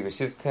 4가지 그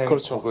시스템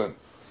그렇죠. 혹은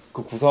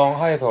그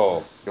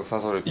구성하에서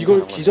역사서를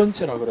이걸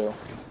기전체라 그래요.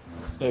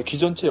 네,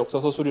 기전체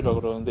역사서술이라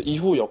그러는데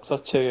이후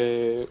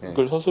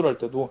역사책을 서술할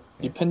때도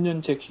이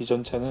편년체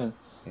기전체는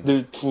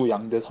늘 두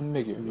양대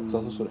산맥이에요.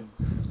 역사서술에.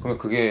 그러면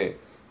그게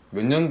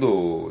몇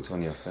년도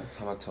전이었어요?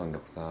 사마천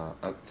역사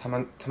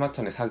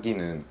사마천의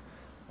사기는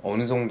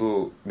어느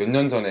정도 몇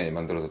년 전에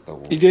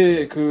만들어졌다고?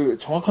 이게 그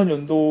정확한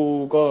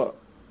연도가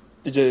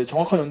이제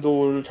정확한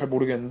연도를 잘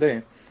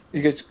모르겠는데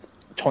이게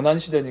전환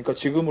시대니까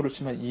지금으로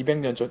치면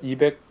 200년 전,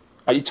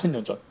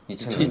 2000년 전.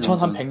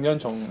 2100년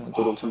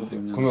정도로 보면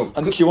돼요. 그러면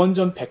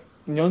기원전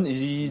 100년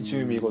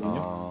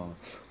이즈음이거든요.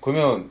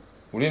 그러면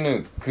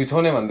우리는 그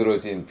전에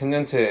만들어진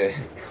편년체의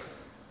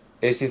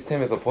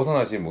시스템에서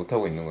벗어나지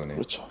못하고 있는 거네요.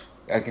 그렇죠.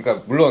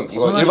 그러니까 물론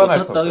이건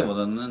일반할 수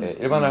없어요.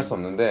 일반할 수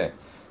없는데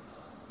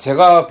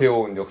제가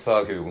배워온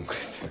역사 교육은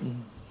그랬어요.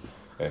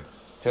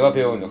 제가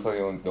배운 역사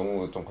교육은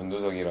너무 좀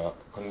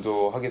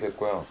건조하게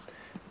됐고요.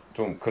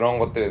 좀 그런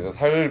것들에 대해서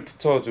살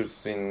붙여줄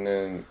수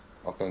있는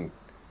어떤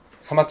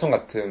사마천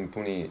같은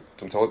분이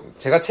좀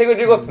제가 책을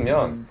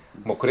읽었으면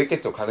뭐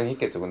그랬겠죠.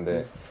 가능했겠죠.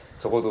 근데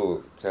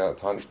적어도 제가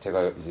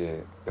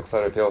이제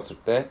역사를 배웠을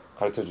때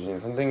가르쳐 주신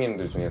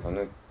선생님들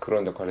중에서는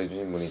그런 역할을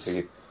해주신 분이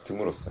되게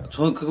드물었어요.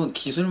 저는 그건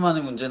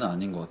기술만의 문제는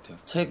아닌 것 같아요.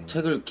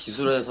 책을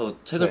기술해서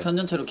책을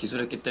편년체로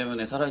기술했기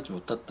때문에 살아있지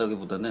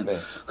못했다기보다는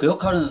그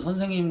역할은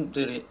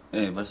선생님들이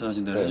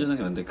말씀하신 대로 해주는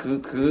게 맞는데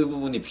그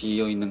부분이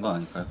비어 있는 거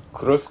아닐까요?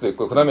 그럴 수도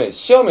있고 그다음에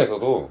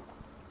시험에서도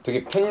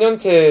되게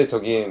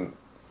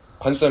편년체적인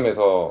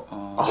관점에서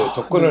이제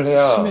접근을 해야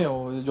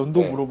심해요.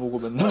 연도 물어보고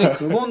맨날. 근데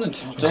그거는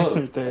진짜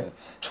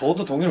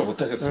저도 동의를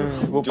못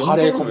하겠어요. 뭐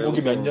발해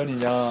건국이 몇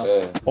년이냐,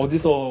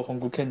 어디서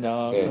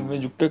건국했냐,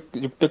 그러면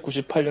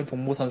 698년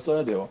동모산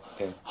써야 돼요.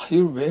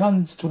 이걸 왜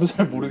하는지 저도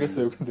잘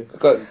모르겠어요. 근데.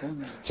 그러니까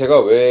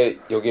제가 왜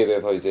여기에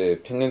대해서 이제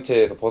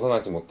편년체에서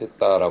벗어나지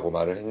못했다라고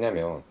말을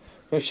했냐면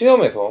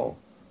시험에서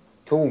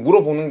결국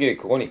물어보는 게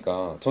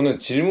그거니까 저는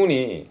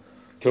질문이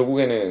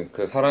결국에는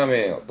그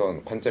사람의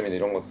어떤 관점이나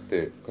이런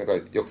것들,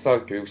 그러니까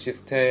역사 교육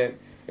시스템의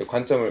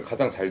관점을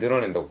가장 잘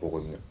드러낸다고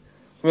보거든요.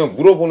 그러면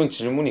물어보는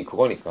질문이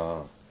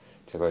그거니까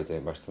제가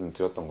이제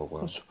말씀드렸던 거고요.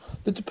 그렇죠.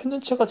 근데 또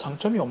편년체가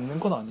장점이 없는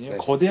건 아니에요.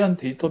 거대한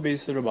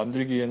데이터베이스를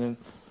만들기에는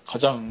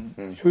가장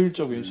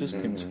효율적인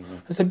시스템이죠.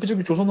 그래서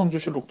대표적인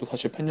조선왕조실록도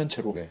사실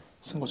편년체로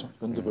쓴 거죠.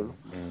 연도별로.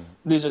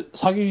 근데 이제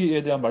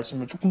사기에 대한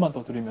말씀을 조금만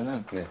더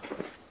드리면은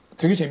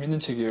되게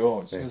재밌는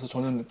책이에요. 그래서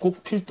저는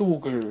꼭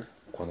필독을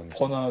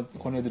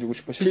권해드리고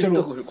싶어요. 실제로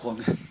필독을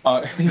권해.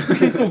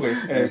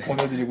 필독을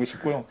권해드리고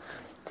싶고요.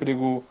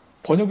 그리고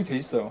번역이 돼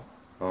있어요.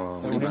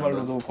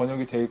 우리말로도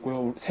번역이 돼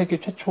있고요. 세계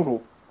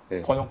최초로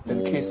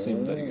번역된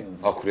케이스입니다. 이게.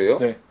 아 그래요?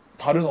 네.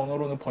 다른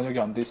언어로는 번역이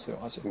안 돼 있어요.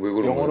 아직. 왜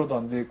그런 영어로도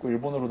안 돼 있고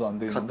일본어로도 안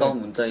돼 있는데. 가까운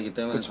문자이기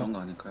때문에 그쵸. 그런 거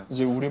아닐까요?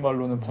 이제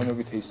우리말로는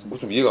번역이 돼 있습니다.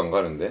 좀 이해가 안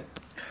가는데.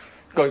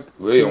 그러니까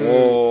왜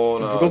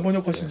영어나 누가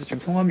번역하신지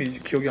지금 성함이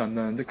기억이 안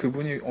나는데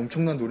그분이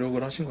엄청난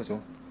노력을 하신 거죠.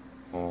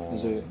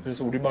 이제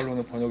그래서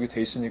우리말로는 번역이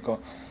돼 있으니까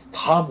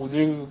다 못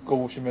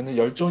읽어보시면은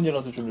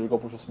열전이라도 좀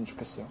읽어보셨으면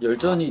좋겠어요.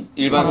 열전이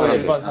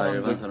일반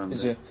사람들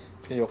이제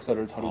그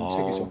역사를 다룬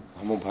책이죠.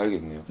 한번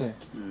봐야겠네요. 네.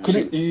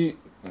 그리고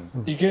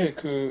이게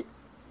그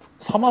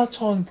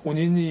사마천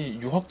본인이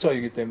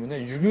유학자이기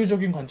때문에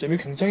유교적인 관점이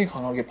굉장히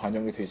강하게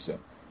반영이 돼 있어요.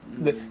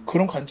 근데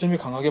그런 관점이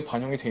강하게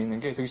반영이 돼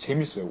있는 게 되게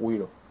재밌어요.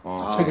 오히려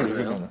책을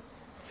읽으면은.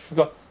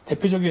 그러니까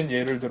대표적인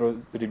예를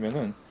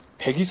들어드리면은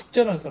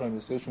백이숙제라는 사람이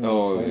있어요. 중국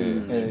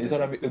역사에. 이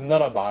사람이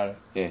은나라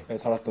말에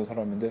살았던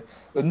사람인데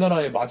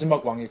은나라의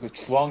마지막 왕이 그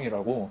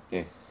주왕이라고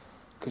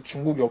그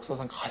중국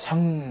역사상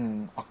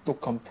가장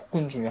악독한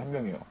폭군 중에 한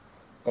명이에요.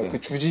 그러니까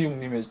그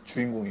주지육님의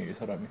주인공이에요. 이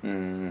사람이.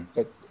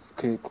 그러니까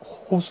그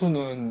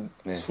호수는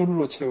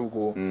술로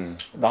채우고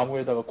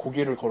나무에다가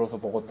고기를 걸어서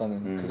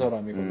먹었다는 그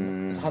사람이거든요.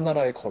 그래서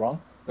하나라의 거랑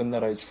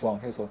은나라의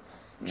주왕 해서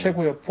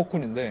최고의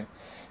폭군인데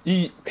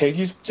이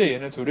백이숙제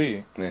얘네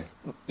둘이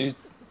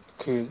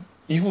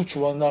이후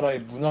주한나라의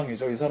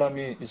문왕이죠. 이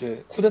사람이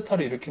이제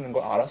쿠데타를 일으키는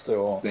걸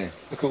알았어요.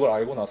 그걸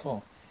알고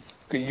나서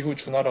그 이후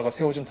주나라가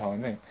세워진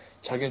다음에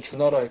자기는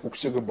주나라의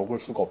곡식을 먹을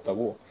수가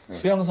없다고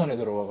수양산에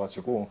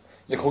들어가가지고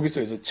이제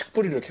거기서 이제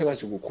칡뿌리를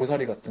캐가지고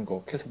고사리 같은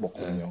거 캐서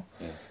먹거든요.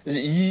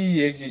 이제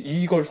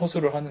이걸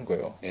서술을 하는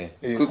거예요.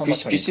 그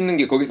귀 씻는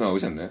게 거기서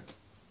나오지 않나요?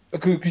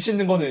 그 귀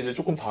씻는 거는 이제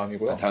조금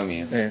다음이고요.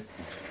 다음이에요. 네.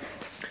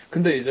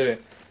 근데 이제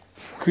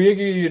그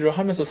얘기를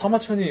하면서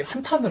사마천이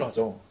한탄을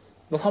하죠.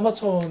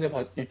 사마천의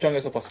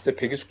입장에서 봤을 때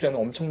백이숙자는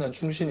엄청난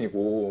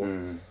충신이고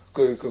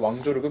그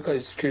왕조를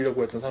끝까지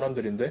지키려고 했던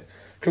사람들인데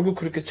결국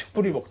그렇게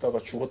칡뿌리 먹다가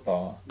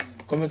죽었다.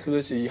 그러면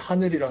도대체 이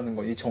하늘이라는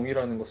거, 이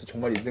정이라는 것은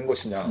정말 있는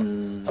것이냐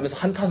하면서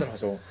한탄을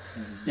하죠.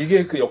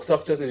 이게 그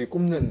역사학자들이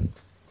꼽는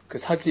그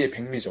사기의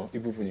백미죠. 이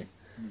부분이.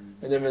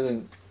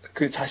 왜냐면은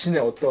그 자신의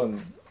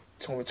어떤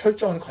정말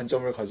철저한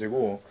관점을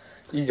가지고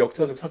이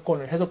역사적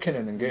사건을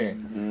해석해내는 게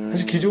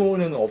사실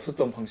기존에는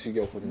없었던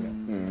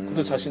방식이었거든요.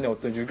 그것도 자신의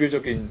어떤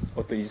유교적인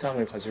어떤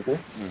이상을 가지고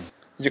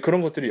이제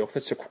그런 것들이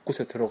역사책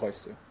곳곳에 들어가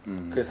있어요.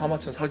 그게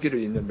사마천 사기를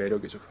잇는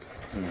매력이죠. 그게.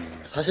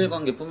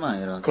 사실관계뿐만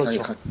아니라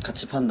그렇죠. 자기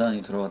가치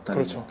판단이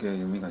들어갔다는 그렇죠. 게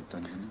의미가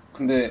있다는 거죠.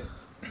 근데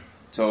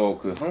저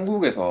그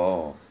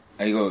한국에서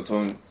이거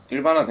전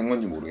일반화된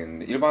건지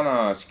모르겠는데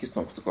일반화 시킬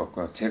수는 없을 것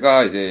같고요.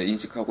 제가 이제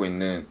인식하고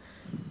있는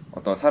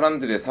어떤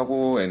사람들의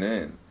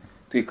사고에는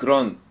되게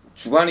그런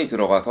주관이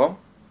들어가서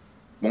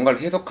뭔가를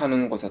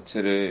해석하는 것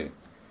자체를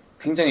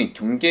굉장히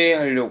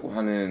경계하려고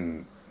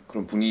하는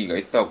그런 분위기가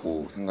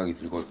있다고 생각이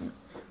들거든요.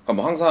 그러니까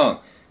뭐 항상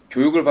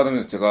교육을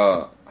받으면서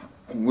제가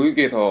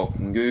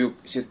공교육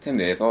시스템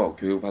내에서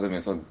교육을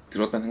받으면서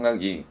들었던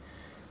생각이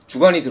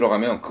주관이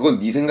들어가면 그건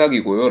네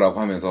생각이고요 라고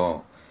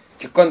하면서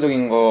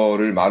객관적인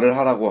거를 말을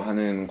하라고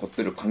하는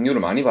것들을 강요를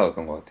많이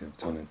받았던 것 같아요.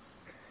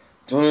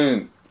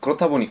 저는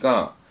그렇다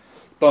보니까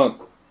어떤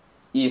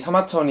이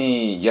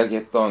사마천이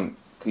이야기했던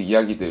그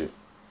이야기들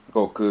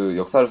그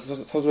역사를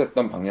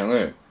서술했던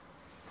방향을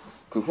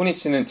그 훈이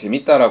씨는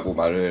재밌다라고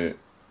말을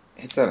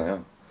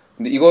했잖아요.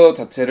 근데 이거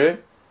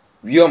자체를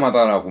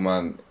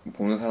위험하다라고만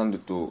보는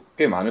사람들도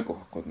꽤 많을 것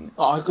같거든요.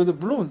 근데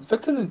물론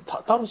팩트는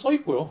따로 써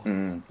있고요.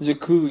 이제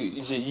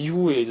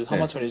이후에 이제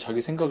사마천이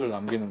자기 생각을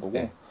남기는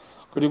거고.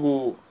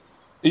 그리고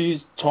이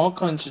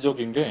정확한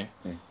지적인 게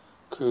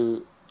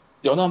그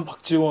연암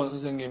박지원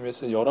선생님이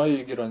쓴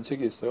열하일기라는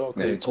책이 있어요.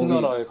 그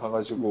청나라에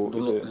가가지고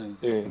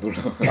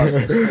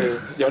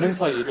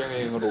연행사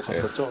일행으로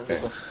갔었죠.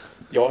 그래서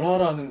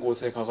열하라는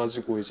곳에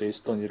가가지고 이제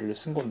있었던 일을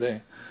쓴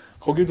건데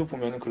거기도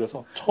보면은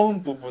그래서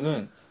처음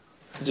부분은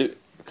이제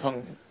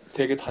그냥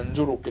되게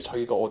단조롭게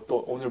자기가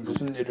오늘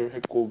무슨 일을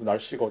했고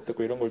날씨가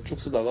어땠고 이런 걸 쭉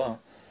쓰다가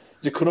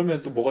이제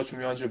그러면 또 뭐가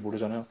중요한지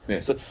모르잖아요.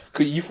 그래서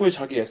그 이후에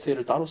자기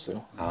에세이를 따로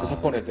써요. 그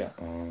사건에 대한.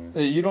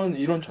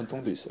 이런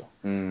전통도 있어요.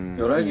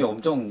 열알기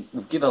엄청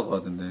웃기다고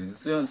하던데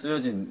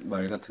쓰여진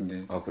말 같은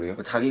게. 그래요?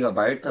 자기가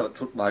말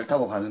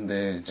타고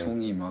가는데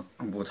종이 막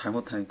뭐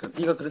잘못하니까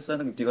네가 그랬어야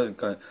하는 게 네가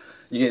그러니까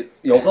이게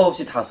여과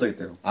없이 다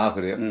써있대요.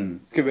 그래요?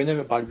 그게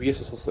왜냐면 말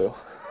위에서 썼어요.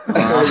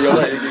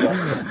 열알기가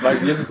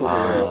말 위에서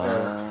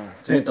썼어요.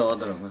 재밌다고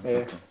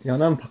하더라고요.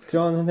 연암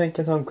박지원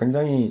선생님께서는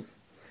굉장히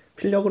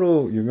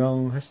필력으로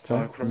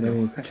유명하시죠.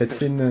 그럼요.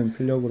 재치 있는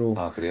필력으로.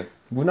 그래요?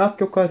 문학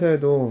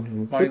교과서에도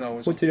많이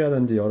나오죠.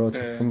 호질이라든지 여러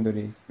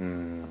작품들이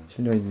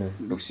실려 있는.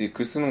 역시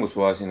글 쓰는 거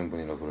좋아하시는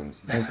분이라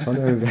그런지.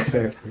 저는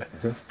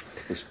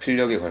역시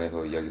필력에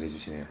관해서 이야기를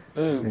해주시네요.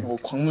 뭐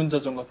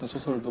광문자전 같은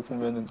소설도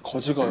보면은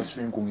거지가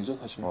주인공이죠,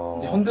 사실.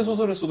 현대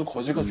소설에서도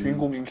거지가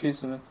주인공인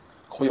케이스는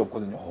거의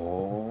없거든요.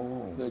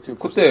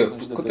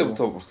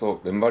 그때부터 벌써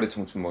맨발의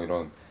청춘 뭐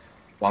이런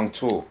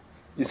왕초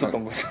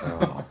있었던 거죠.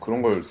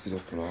 그런 걸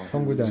쓰셨구나.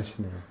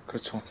 선구자시네요.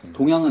 그렇죠.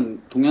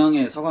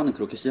 동양의 사관은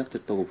그렇게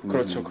시작됐다고 보면.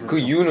 그렇죠. 그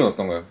이유는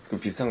어떤가요? 그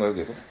비슷한가요,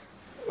 계속?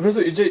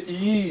 그래서 이제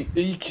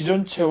이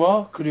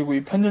기전체와 그리고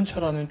이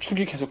편년체라는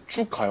축이 계속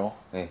쭉 가요.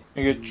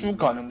 이게 쭉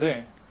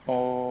가는데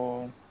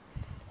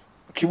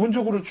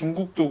기본적으로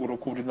중국도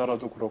그렇고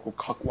우리나라도 그렇고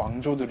각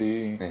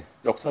왕조들이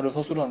역사를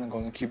서술하는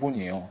거는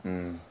기본이에요.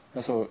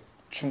 그래서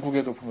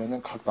중국에도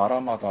보면은 각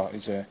나라마다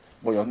이제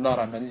뭐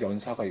연나라면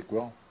연사가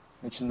있고요.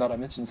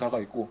 진나라면 진사가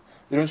있고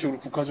이런 식으로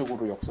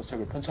국가적으로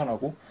역사책을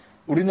편찬하고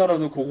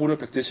우리나라도 고구려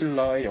백제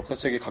신라의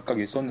역사책이 각각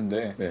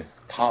있었는데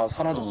다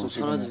사라졌어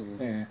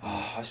지금.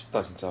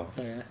 아쉽다 진짜.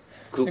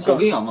 그러니까,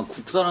 거기 아마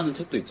국사라는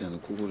책도 있잖아요.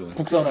 고구려.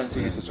 국사라는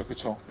책이 있었죠,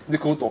 그렇죠. 근데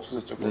그것도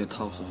없어졌죠.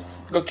 다 없어졌죠.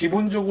 그러니까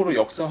기본적으로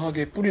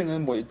역사학의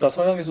뿌리는 뭐 이따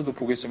서양에서도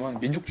보겠지만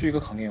민족주의가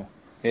강해요.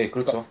 그렇죠.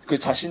 그러니까 그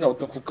자신의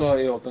어떤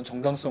국가의 어떤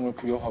정당성을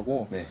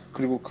부여하고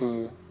그리고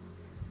그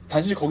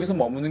단지 거기서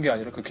머무는 게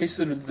아니라 그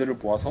케이스들을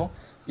모아서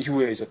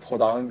이후에 이제 더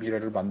나은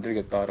미래를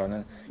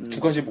만들겠다라는 두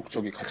가지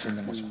목적이 같이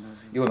있는 거죠.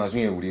 이거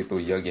나중에 우리 또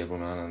이야기해볼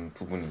만한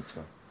부분이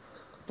있죠.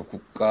 또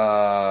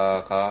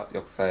국가가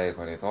역사에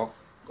관해서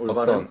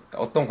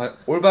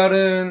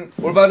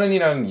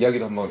올바른이라는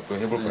이야기도 한번 또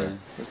해볼 거예요.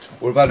 그렇죠.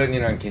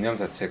 올바른이라는 개념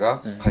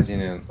자체가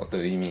가지는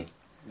어떤 의미,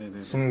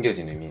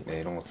 숨겨진 의미,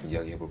 이런 것도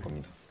이야기해볼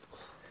겁니다.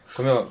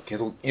 그러면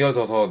계속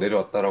이어져서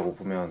내려왔다라고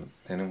보면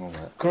되는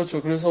건가요?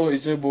 그렇죠. 그래서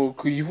이제 뭐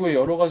그 이후에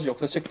여러 가지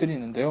역사책들이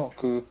있는데요.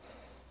 그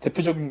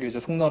대표적인 게 이제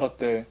송나라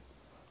때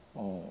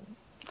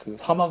그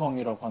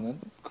사마광이라고 하는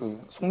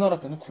그 송나라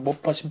때는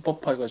구법파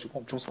신법파 해가지고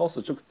엄청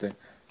싸웠었죠 그때.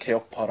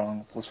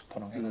 개혁파랑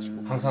보수파랑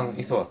해가지고 항상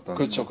있어왔던.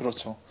 그렇죠.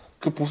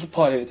 그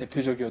보수파의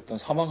대표적이었던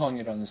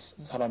사마광이라는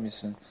사람이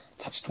쓴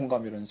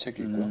자치통감이라는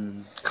책이 있고요.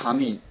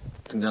 감이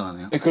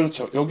등장하네요. 네,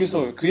 그렇죠.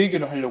 여기서 그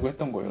얘기를 하려고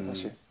했던 거예요,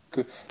 사실.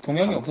 그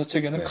동양의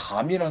역사책에는 네.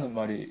 감이라는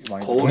말이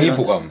많이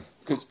동의보감.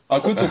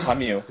 그것도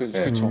감이에요.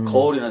 그렇죠.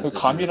 거울이라는 그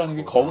감이라는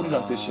게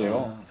거울이라는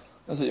뜻이에요.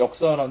 그래서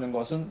역사라는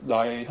것은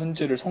나의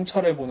현재를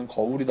성찰해보는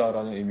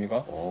거울이다라는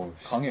의미가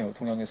강해요,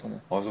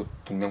 동양에서는. 저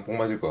동양 뽕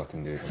맞을 것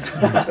같은데.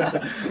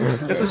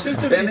 그래서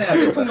실제로 이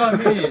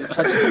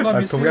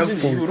자치통감이 쓰여진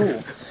이후로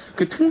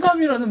그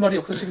통감이라는 말이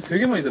역사책에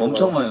되게 많이 들어가요.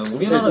 엄청 많아요.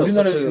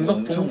 우리나라에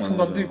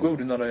통감도 있고요.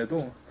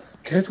 우리나라에도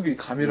계속 이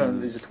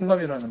감이라는 이제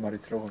통감이라는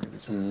말이 들어가게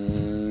되죠.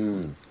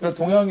 그러니까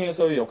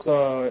동양에서의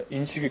역사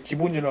인식의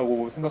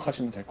기본이라고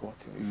생각하시면 될 것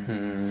같아요.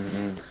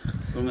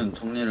 그러면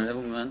정리를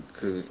해보면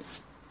그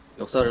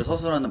역사를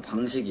서술하는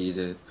방식이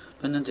이제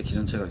편년체,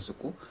 기존체가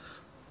있었고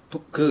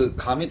그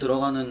감이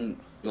들어가는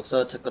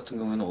역사책 같은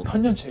경우에는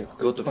편년체예요.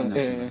 그것도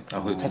편년체.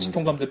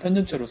 자치통감도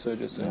편년체로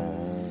쓰여져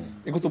있어요.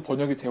 이것도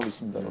번역이 되어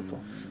있습니다. 이것도.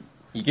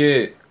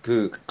 이게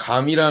그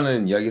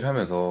감이라는 이야기를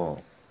하면서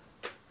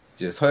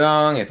이제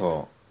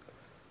서양에서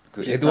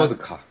그 에드워드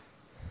카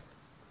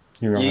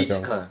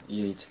유명하죠.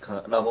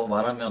 EH카라고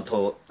말하면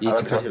더 EH카?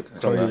 알아들으실 거예요.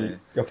 저희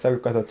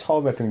역사교과서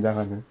처음에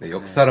등장하는 네,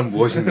 역사는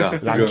무엇인가?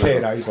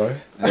 랑케의 라이벌.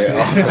 네,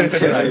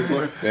 랑케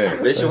라이벌. 네.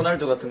 메시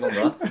호날두 같은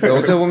건가? 네,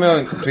 어떻게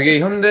보면 되게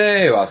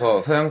현대에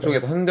와서 서양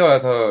쪽에서 현대에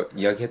와서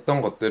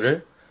이야기했던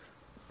것들을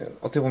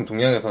어떻게 보면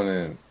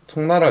동양에서는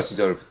송나라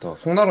시절부터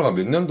송나라가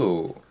몇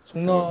년도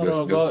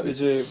송나라가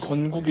이제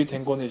건국이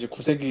된 거는 이제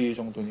 9세기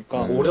정도니까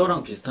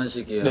고려랑 비슷한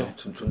시기에 네.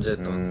 좀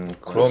존재했던.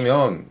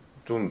 그러면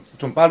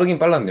좀 빠르긴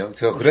빨랐네요.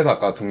 제가 그래서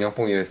아까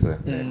동양뽕이라 했어요.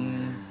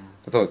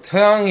 그래서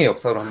서양의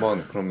역사로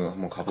한번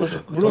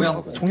가보죠. 그렇죠.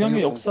 물론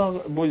동양의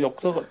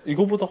역사가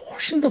이거보다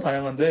훨씬 더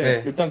다양한데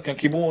네. 일단 그냥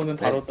기본은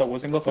다뤘다고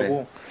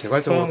생각하고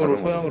개괄적으로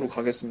서양으로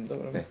가겠습니다.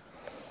 그러면. 네.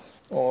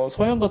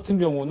 서양 같은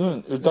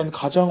경우는 일단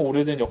가장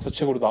오래된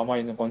역사책으로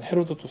남아있는 건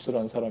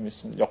헤로도토스라는 사람이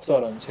쓴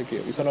역사라는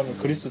책이에요. 이 사람은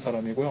그리스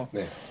사람이고요.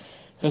 네.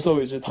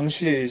 그래서 이제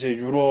당시에 이제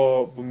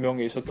유럽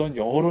문명에 있었던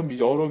여러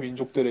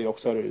민족들의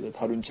역사를 이제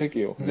다룬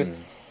책이에요. 근데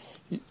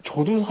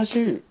저도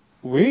사실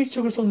왜 이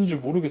책을 썼는지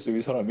모르겠어요,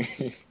 이 사람이.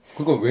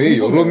 그러니까 왜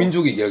여러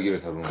민족의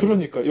이야기를 다루는 거예요?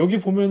 그러니까 여기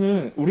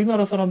보면은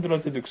우리나라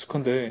사람들한테도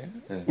익숙한데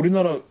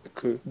우리나라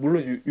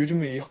물론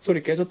요즘에 이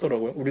학설이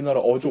깨졌더라고요. 우리나라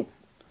어족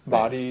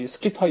말이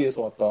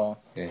스키타이에서 왔다,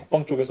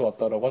 북방 쪽에서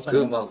왔다라고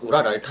하잖아요. 그 막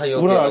우랄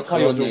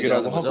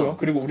알타이어족이라고 하고요.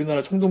 그리고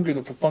우리나라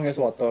청동기도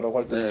북방에서 왔다라고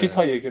할 때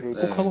스키타이 얘기를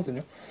꼭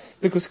하거든요.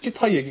 근데 그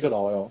스키타이 얘기가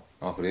나와요.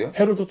 아 그래요?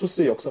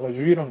 헤로도토스의 역사가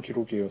유일한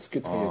기록이에요,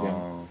 스키타이에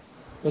대한.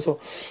 그래서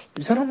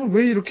이 사람은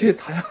왜 이렇게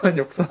다양한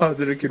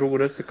역사들을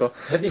기록을 했을까?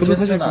 저도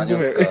사실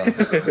궁금해요.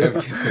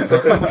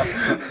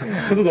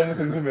 저도 너무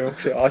궁금해요.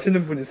 혹시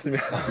아시는 분 있으면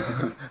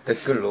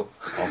댓글로.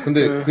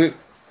 근데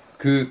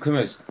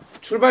그러면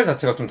출발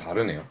자체가 좀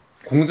다르네요.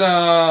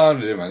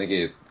 공자를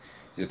만약에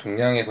이제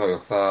동양에서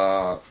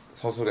역사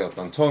서술의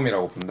어떤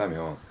처음이라고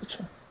본다면,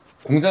 그렇죠.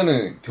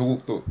 공자는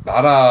결국 또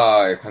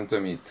나라의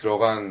관점이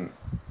들어간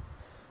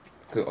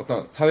그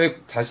어떤 사회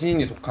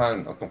자신이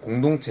속한 어떤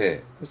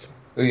공동체의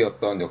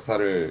어떤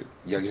역사를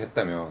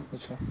이야기했다면,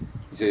 그렇죠.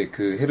 이제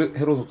그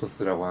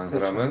헤로도토스라고 하는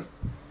사람은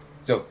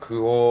진짜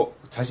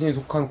자신이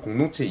속한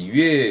공동체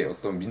이외의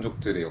어떤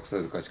민족들의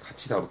역사들까지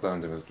같이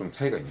다뤘다는 점에서 좀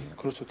차이가 있네요.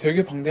 그렇죠.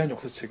 되게 방대한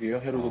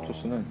역사책이에요,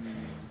 헤로도토스는.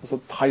 그래서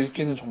다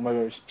읽기는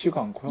정말 쉽지가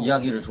않고요.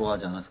 이야기를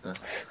좋아하지 않았을까요?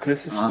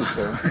 그랬을 수도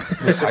있어요.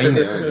 다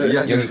있네요.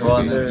 이야기를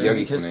좋아하는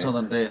이야기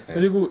캐스터인데.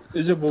 그리고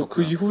이제 뭐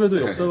그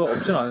이후에도 역사가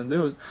없진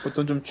않은데요.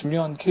 어떤 좀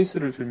중요한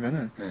케이스를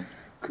들면은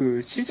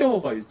그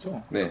시저가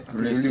있죠.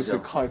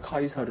 율리우스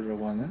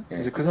카이사르라고 하는.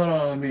 이제 그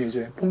사람이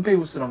이제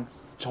폼페이우스랑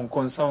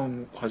정권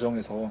싸움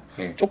과정에서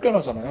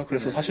쫓겨나잖아요.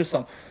 그래서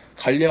사실상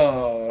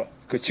갈리아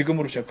그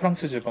지금으로 지금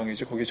프랑스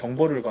지방이지 거기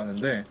정벌을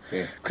가는데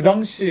그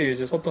당시에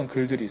이제 썼던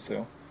글들이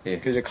있어요.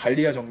 그 이제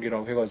갈리아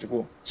전기라고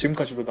해가지고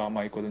지금까지도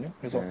남아 있거든요.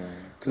 그래서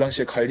그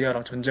당시에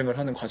갈리아랑 전쟁을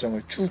하는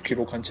과정을 쭉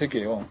기록한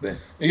책이에요.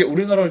 이게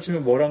우리나라로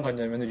치면 뭐랑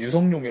같냐면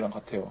유성룡이랑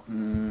같아요.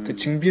 그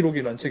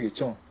징비록이라는 책이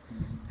있죠.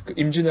 그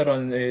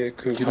임진왜란의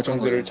그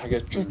과정들을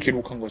자기가 쭉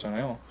기록한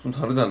거잖아요. 좀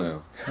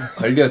다르잖아요.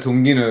 갈리아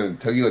전기는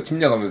자기가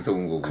침략하면서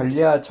적은 거고.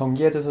 갈리아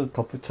전기에 대해서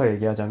덧붙여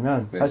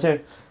얘기하자면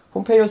사실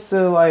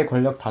폼페이우스와의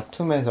권력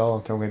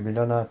다툼에서 결국에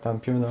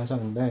밀려났다는 표현을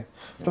하셨는데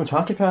좀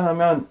정확히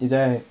표현하면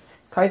이제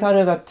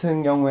카이사르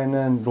같은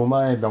경우에는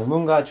로마의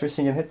명문가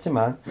출신이긴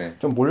했지만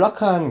좀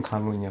몰락한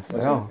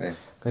가문이었어요.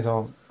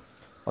 그래서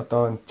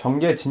어떤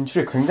정계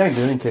진출이 굉장히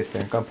느린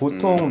케이스예요. 그러니까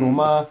보통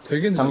로마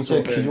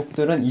당시의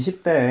귀족들은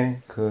 20대에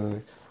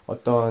그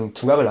어떤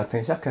두각을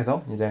나타내기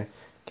시작해서 이제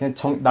그냥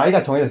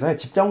나이가 정해져서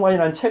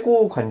집정관이라는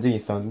최고 관직이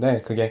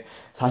있었는데 그게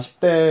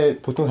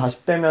 40대 보통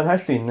 40대면 할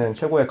수 있는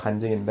최고의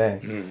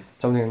관직인데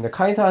근데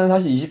카이사르는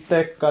사실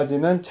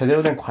 20대까지는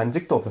제대로 된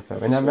관직도 없었어요.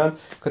 왜냐하면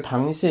그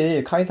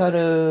당시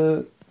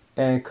카이사르의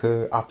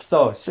그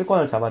앞서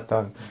실권을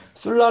잡았던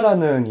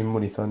술라라는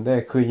인물이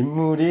있었는데 그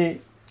인물이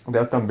내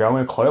어떤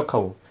명을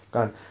거역하고,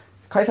 그러니까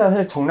카이사는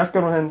사실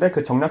정략결혼했는데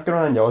그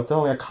정략결혼한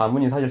여성의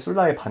가문이 사실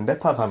술라의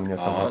반대파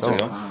가문이었던 거죠.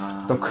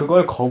 그래서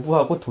그걸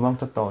거부하고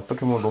도망쳤던, 어떻게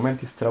보면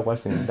로맨티스트라고 할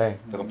수 있는데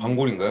약간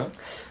방골인가요?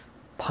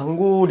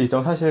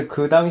 방골이죠. 사실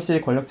그 당시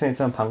권력층에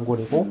있었던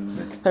방골이고,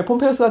 사실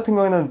폼페이우스 같은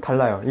경우에는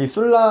달라요. 이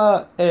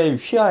술라의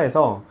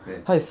휘하에서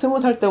사실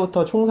 20살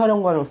때부터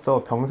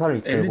총사령관으로서 병사를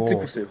이끌고 엘리트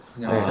코스예요.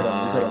 그냥 이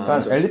사람.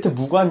 그러니까 엘리트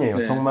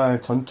무관이에요. 정말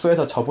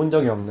전투에서 접은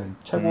적이 없는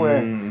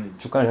최고의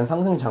주가를 낸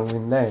상승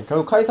장군인데,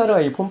 결국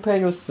카이사르가 이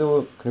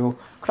폼페이우스 그리고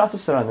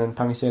크라수스라는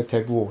당시의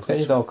대부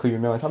세니더, 그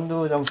유명한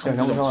삼두 정치를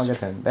형성하게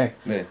되는데,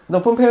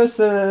 그래서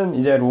폼페이우스는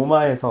이제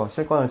로마에서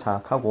실권을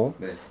장악하고,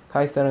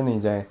 카이사르는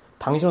이제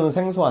당시로는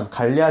생소한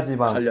갈리아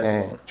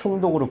지방의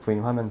총독으로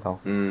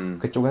부임하면서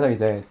그쪽에서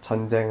이제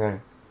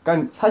전쟁을,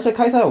 그러니까 사실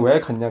카이사르가 왜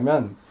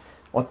갔냐면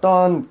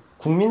어떤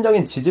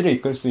국민적인 지지를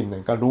이끌 수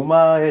있는, 그러니까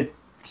로마의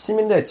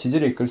시민들의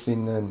지지를 이끌 수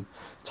있는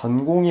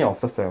전공이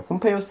없었어요.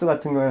 폼페이우스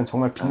같은 경우는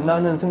정말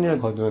빛나는 승리를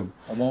거둔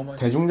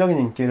대중적인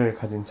인기를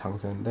가진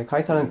장소였는데,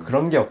 카이사르는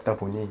그런 게 없다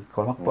보니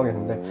그걸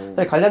확보하겠는데,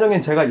 사실 갈리아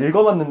전기는 제가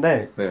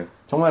읽어봤는데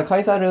정말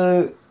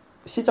카이사르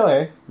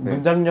시저에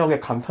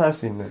문장력에 감탄할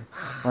수 있는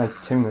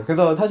재밌는.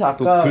 그래서 사실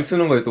아까 글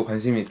쓰는 거에 또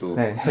관심이 또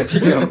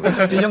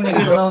빌령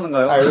얘기 또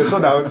나오는가요? 이거 또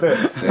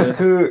나오는데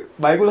그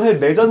말고 사실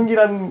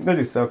내전기라는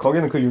것도 있어요.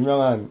 거기는 그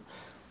유명한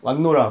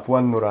왔노라,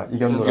 보았노라,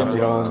 이겼노라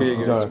이런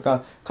구절.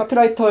 그러니까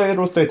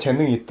카피라이터로서의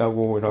재능이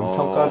있다고 이런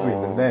평가도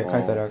있는데,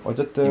 카이사르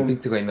어쨌든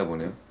임팩트가 있나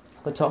보네요.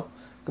 그렇죠.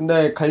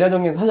 근데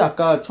갈리아정기는 사실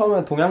아까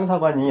처음에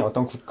동양사관이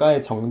어떤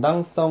국가의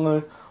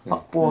정당성을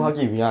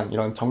확보하기 위한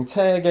이런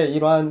정책의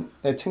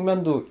일환의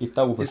측면도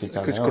있다고 볼 수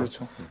있잖아요.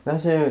 그렇죠.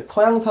 사실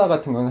서양사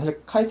같은 경우는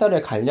사실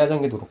카이사르의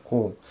갈리아정기도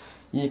그렇고,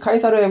 이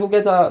카이사르의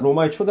후계자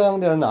로마의 초대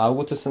황제였는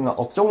아우구스투스는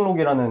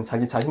업적록이라는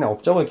자기 자신의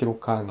업적을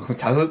기록한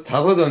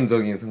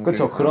자서전적인 성격.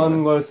 그렇죠.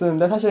 그런 걸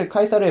쓰는데, 사실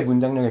카이사르의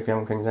문장력에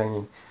비하면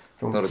굉장히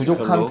좀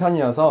부족한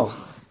편이어서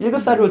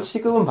 1급 사료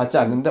취급은 받지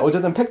않는데,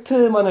 어쨌든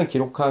팩트만을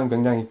기록한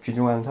굉장히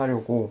귀중한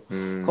사료고,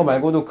 그거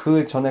말고도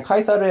그 전에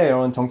카이사르의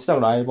이런 정치적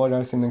라이벌이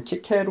할 수 있는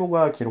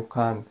키케로가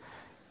기록한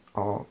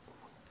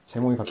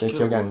제목이 갑자기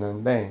기억이 안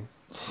나는데,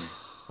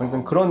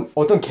 아무튼 그런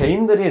어떤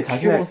개인들이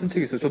자신의 쓴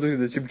책이 있어요. 저도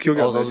근데 지금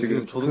기억이 안 나요.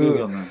 지금 저도 기억이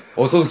안 나요.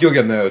 저도 기억이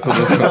안 나요.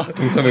 저도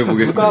동참해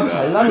보겠습니다. 누가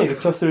반란을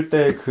일으켰을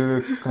때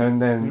그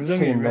관련된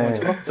굉장히 유명한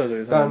책인데, 철학자죠.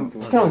 그러니까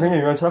키케로는 굉장히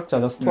유명한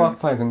철학자죠.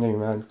 스토아파의 굉장히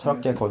유명한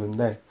철학계의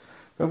거두인데,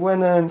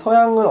 결국에는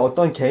서양은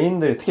어떤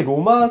개인들, 특히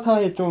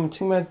로마사의 좀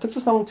측면,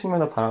 특수성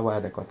측면에서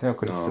바라봐야 될 것 같아요.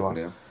 그리스와.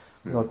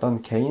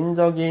 어떤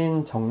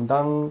개인적인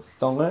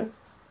정당성을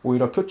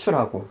오히려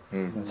표출하고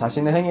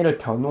자신의 행위를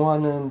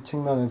변호하는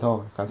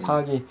측면에서 약간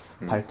사학이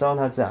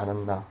발전하지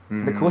않았나.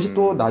 근데 그것이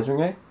또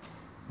나중에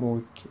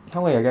뭐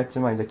향후에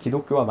얘기했지만 이제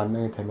기독교와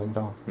만나게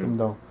되면서 좀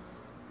더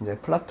이제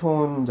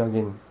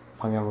플라톤적인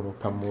방향으로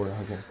변모를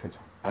하게 되죠.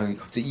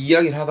 갑자기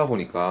이야기를 하다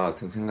보니까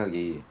든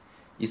생각이,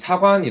 이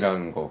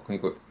사관이라는 거,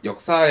 그러니까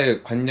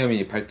역사의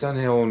관념이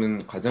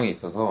발전해오는 과정에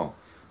있어서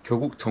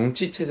결국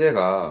정치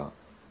체제가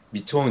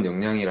미쳐온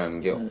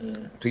영향이라는 게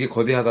되게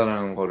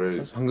거대하다는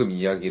거를 방금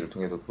이야기를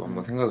통해서 또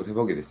한번 생각을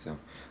해보게 됐어요.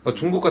 그러니까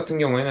중국 같은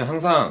경우에는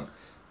항상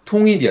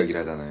통일 이야기를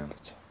하잖아요.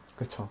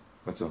 그렇죠.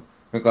 맞죠.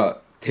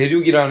 그러니까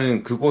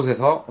대륙이라는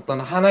그곳에서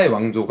어떤 하나의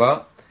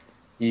왕조가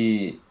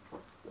이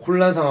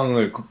혼란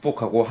상황을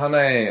극복하고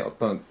하나의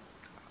어떤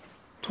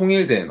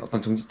통일된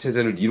어떤 정치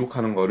체제를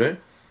이룩하는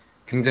거를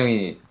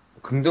굉장히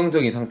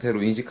긍정적인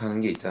상태로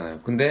인식하는 게 있잖아요.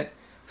 근데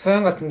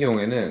서양 같은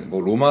경우에는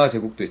뭐 로마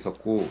제국도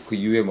있었고 그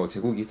이후에 뭐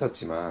제국이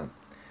있었지만,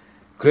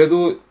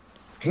 그래도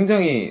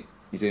굉장히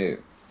이제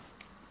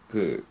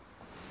그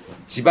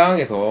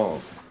지방에서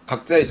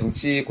각자의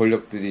정치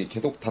권력들이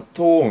계속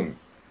다퉈온,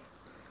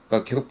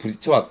 그러니까 계속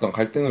부딪혀왔던,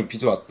 갈등을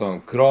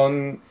빚어왔던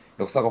그런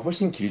역사가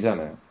훨씬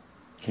길잖아요.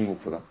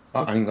 중국보다.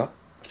 아닌가?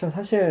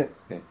 사실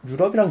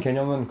유럽이란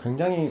개념은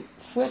굉장히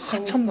후에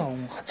한참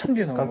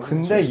뒤에 나온 그러니까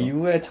근대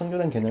이후에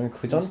창조된 개념이,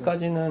 그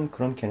전까지는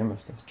그런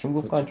개념이었어요.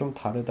 중국과는 좀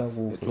다르다고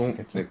볼 수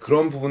있겠죠.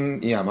 그런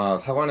부분이 아마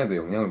사관에도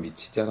영향을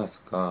미치지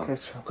않았을까.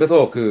 그렇죠.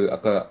 그래서 그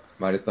아까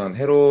말했던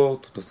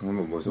헤로도토스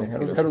하면 뭐죠?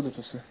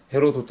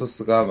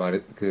 헤로도토스가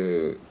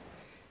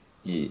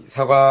이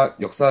사과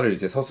역사를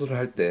이제 서술을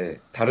할 때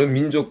다른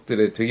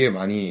민족들의 되게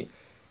많이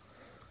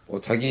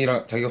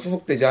자기가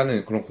소속되지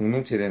않은 그런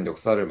공동체에 대한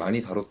역사를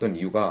많이 다뤘던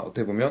이유가,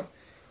 어떻게 보면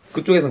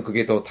그쪽에서는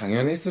그게 더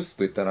당연했을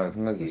수도 있다라는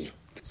생각이. 그렇죠.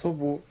 그래서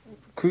뭐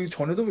그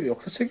전에도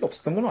역사책이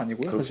없었던 건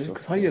아니고요. 그렇죠. 사실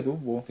그 사이에도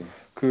뭐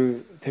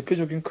그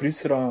대표적인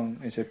그리스랑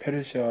이제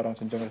페르시아랑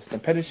전쟁을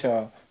했었던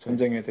페르시아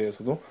전쟁에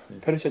대해서도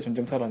페르시아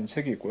전쟁사라는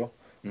책이 있고요.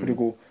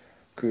 그리고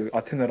그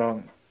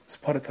아테네랑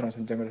스파르타랑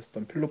전쟁을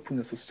했었던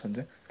필로포네소스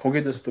전쟁,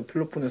 거기에 대해서도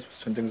필로포네소스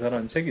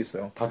전쟁사라는 책이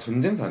있어요. 다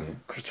전쟁사네요.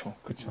 그렇죠.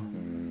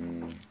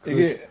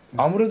 이게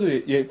아무래도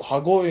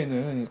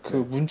과거에는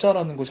그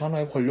문자라는 것이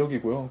하나의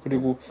권력이고요.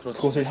 그리고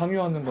그것을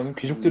향유하는 것은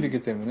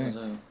귀족들이기 때문에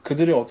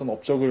그들의 어떤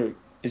업적을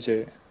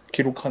이제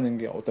기록하는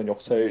게 어떤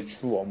역사의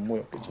주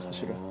업무였겠죠,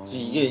 사실은.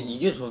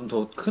 이게 저는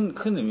더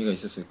큰 의미가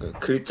있을 수 있어요.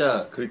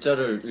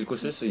 글자를 읽고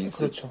쓸 수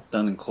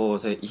있다는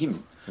것의 힘.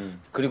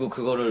 그리고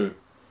그거를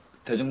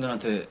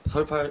대중들한테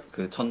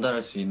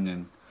전달할 수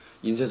있는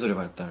인쇄술의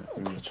발달.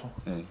 그렇죠.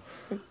 네.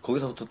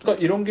 거기서부터 또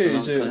그러니까 이런 게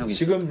이제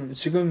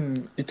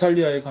지금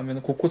이탈리아에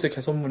가면 곳곳에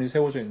개선문이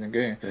세워져 있는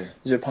게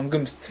이제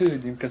방금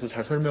스트님께서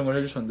잘 설명을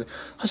해주셨는데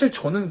사실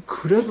저는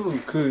그래도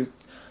그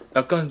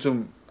약간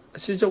좀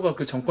시저가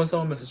그 정권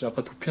싸움에서 좀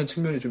약간 도피한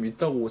측면이 좀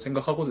있다고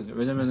생각하거든요.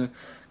 왜냐면은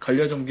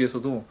갈리아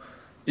전기에서도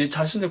이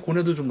자신의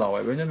고뇌도 좀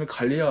나와요. 왜냐면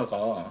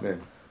갈리아가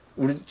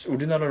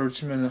우리나라로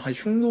치면 한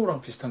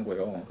흉노랑 비슷한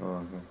거예요.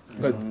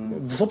 그러니까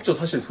무섭죠,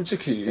 사실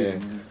솔직히.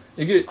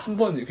 이게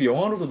한번 그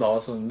영화로도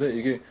나왔었는데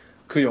이게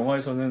그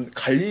영화에서는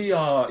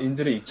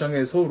갈리아인들의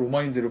입장에서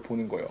로마인들을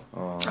보는 거예요.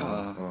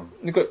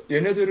 그러니까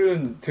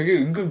얘네들은 되게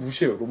은근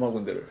무시해요, 로마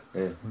군대를.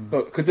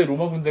 그러니까 그때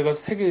로마 군대가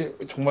세계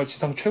정말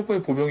지상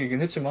최고의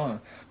보병이긴 했지만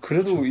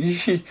그래도 이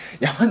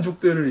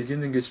야만족들을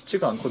이기는 게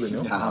쉽지가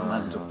않거든요.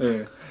 야만족.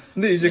 네.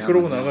 근데 이제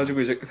그러고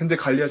나가지고 근데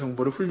갈리아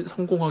정보를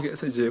성공하게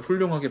해서 이제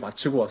훌륭하게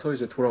마치고 와서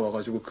이제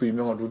돌아와가지고 그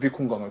유명한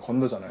루비콘 강을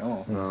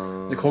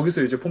건너잖아요. 이제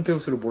거기서 이제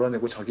폼페우스를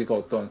몰아내고 자기가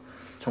어떤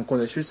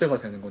정권의 실세가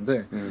되는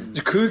건데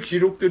이제 그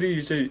기록들이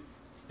이제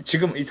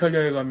지금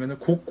이탈리아에 가면은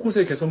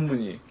곳곳에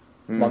개선문이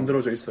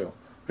만들어져 있어요.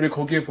 그리고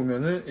거기에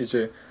보면은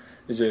이제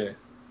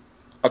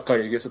아까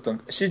얘기했었던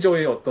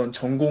시저의 어떤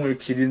전공을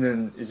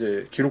기리는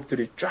이제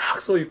기록들이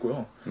쫙 써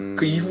있고요.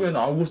 그 이후에는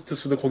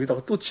아우구스투스도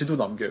거기다가 또 지도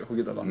남겨요.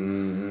 거기다가.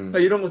 그러니까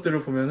이런 것들을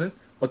보면은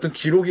어떤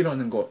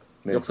기록이라는 것,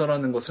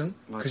 역사라는 것은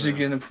그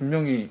시기에는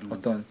분명히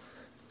어떤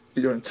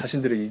이런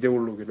자신들의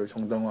이데올로기를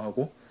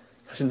정당화하고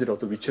자신들의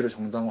어떤 위치를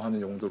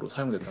정당화하는 용도로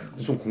사용됐다는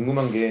거죠. 좀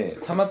궁금한 게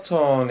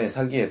사마천의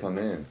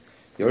사기에서는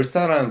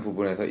열사라는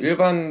부분에서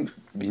일반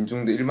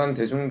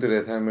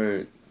대중들의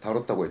삶을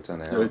다뤘다고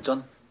했잖아요.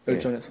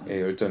 열전에서.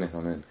 예,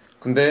 열전에서는.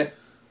 근데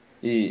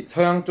이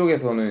서양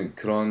쪽에서는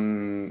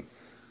그런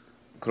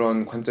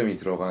관점이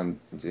들어간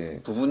이제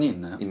부분이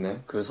있나요? 있나요?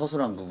 그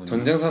서술한 부분이.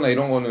 전쟁사나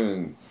이런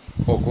거는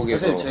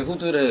거기에서 사실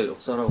제후들의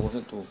역사라고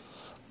해도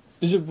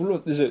이제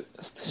물론 이제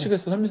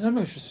스티식에서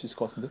설명해 주실 수 있을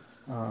것 같은데.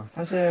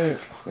 사실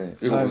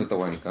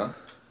읽어보셨다고 하니까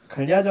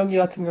갈리아 전기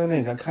같은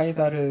경우는 이제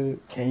카이사르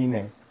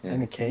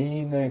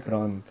개인의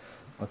그런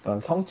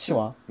어떤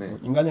성취와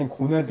인간적인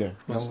고뇌들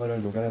이런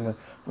거를 녹여내는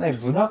하나의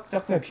문학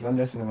작품에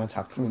비관될 수 있는 그런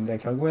작품인데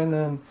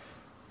결국에는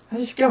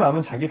사실 쉽게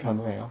말하면 자기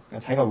변호예요. 그러니까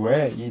자기가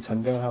왜 이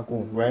전쟁을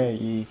하고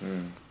왜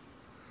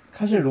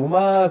사실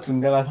로마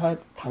군대가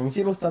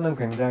당시로서는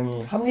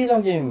굉장히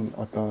합리적인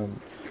어떤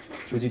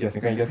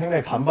조직이었어요. 그러니까 이게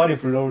상당히 반발이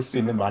불러올 수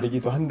있는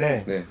말이기도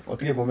한데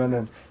어떻게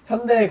보면은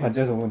현대의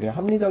관점에서 보면 되게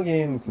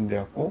합리적인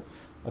군대였고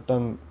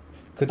어떤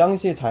그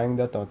당시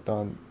자행되었던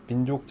어떤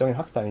민족적인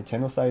학살,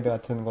 제노사이드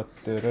같은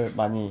것들을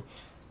많이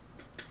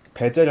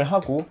배제를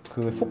하고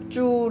그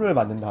속주를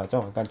만든다 하죠.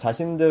 그러니까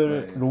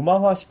자신들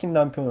로마화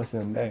시킨다는 표현을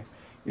쓰는데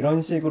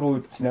이런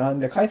식으로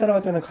진행하는데 카이사르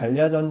같은 경우는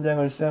갈리아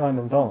전쟁을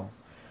수행하면서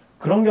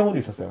그런 경우도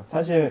있었어요.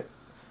 사실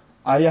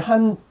아예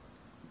한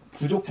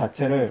부족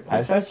자체를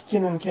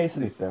말살시키는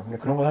케이스도 있어요. 근데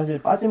그런 거 사실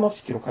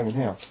빠짐없이 기록하긴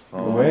해요.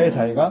 왜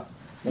자기가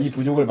이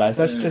부족을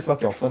말살시킬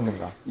수밖에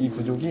없었는가. 이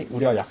부족이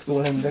우리가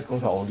약속을 했는데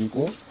그것을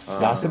어기고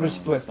야습을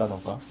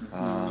시도했다던가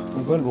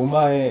혹은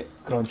로마의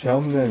그런 죄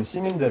없는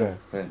시민들을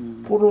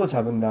포로로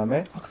잡은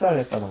다음에 학살을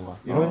했다던가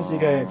이런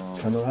식의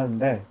변호를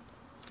하는데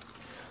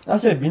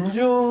사실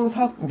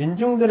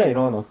민중들의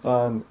이런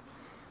어떤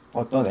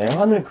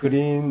애환을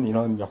그린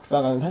이런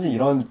역사가 사실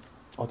이런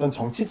어떤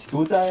정치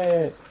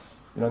지도자의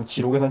이런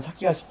기록에선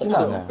찾기가 쉽지는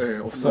않아요. 네,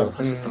 없어요.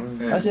 사실상.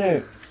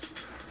 사실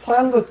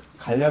서양도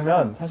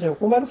가려면 사실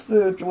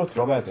호메로스 쪽으로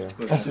들어가야 돼요.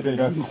 사실은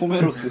이런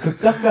호메로스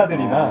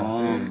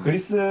극작가들이나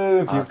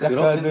그리스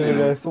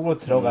비극작가들의 속으로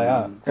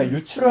들어가야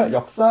그러니까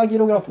역사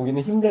기록이라고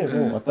보기는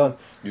힘들고 어떤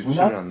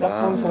문학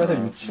작품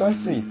속에서 유추할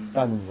수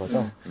있다는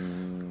거죠.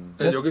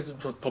 여기서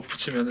저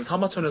덧붙이면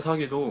사마천의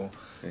사기도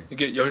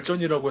이게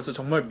열전이라고 해서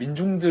정말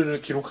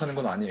민중들을 기록하는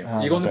건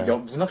아니에요.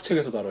 이거는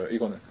문학책에서 다뤄요.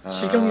 이거는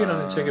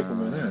시경이라는 책에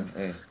보면은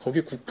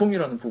거기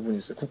국풍이라는 부분이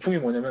있어요. 국풍이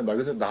뭐냐면 말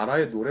그대로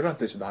나라의 노래란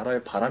뜻이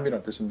나라의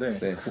바람이란 뜻인데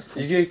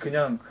이게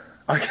그냥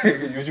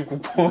요즘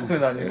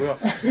국풍은 아니고요.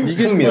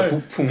 이게 정말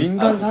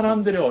민간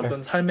사람들의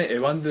어떤 삶의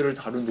애환들을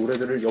다룬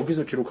노래들을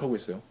여기서 기록하고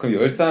있어요. 그럼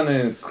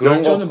열사는 그런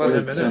열전은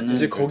뭐냐면은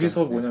이제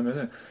거기서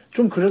뭐냐면은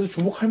좀 그래도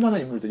주목할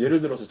만한 인물들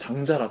예를 들어서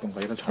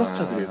장자라던가 이런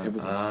철학자들이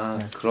대부분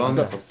그런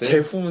그러니까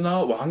제후나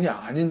왕이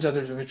아닌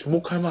자들 중에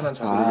주목할 만한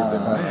자들이기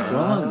때문에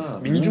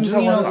그러면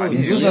민중사관은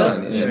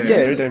아니에요. 쉽게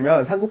예를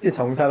들면 삼국지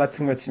정사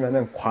같은 걸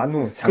치면은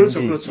관우, 장비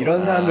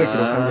이런 사람들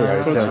기록한 게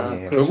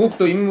열전이에요. 결국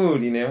또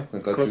인물이네요.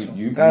 그러니까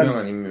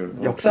유명한 인물.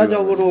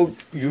 역사적으로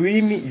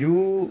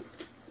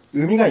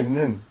의미가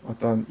있는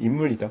어떤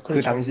인물이죠. 그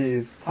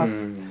당시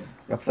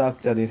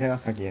역사학자들이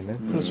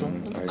생각하기에는. 그렇죠.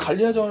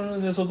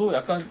 갈리아전에서도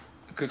약간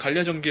그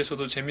갈리아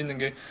전기에서도 재밌는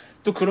게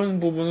또 그런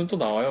부분은 또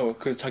나와요.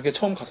 그 자기가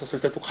처음 갔었을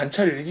때 또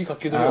관찰 일기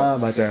같기도 해요. 아,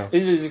 맞아요.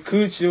 이제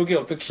그 지역의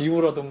어떤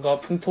기후라든가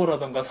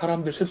풍토라든가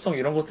사람들 습성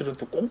이런 것들은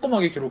또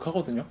꼼꼼하게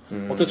기록하거든요.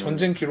 어떤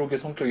전쟁 기록의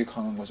성격이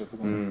강한 거죠,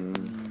 그거는.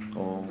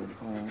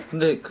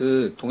 근데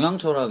그 동양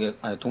철학의,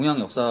 아니, 동양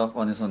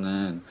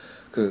역사관에서는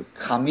그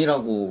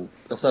감이라고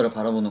역사를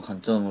바라보는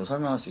관점으로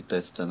설명할 수 있다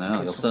했었잖아요.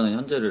 그렇죠. 역사는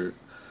현재를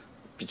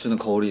비추는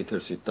거울이 될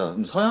수 있다.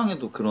 그럼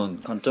서양에도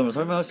그런 관점을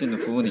설명할 수 있는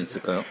부분이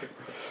있을까요?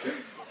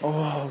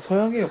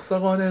 서양의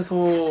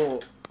역사관에서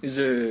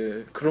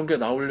이제 그런 게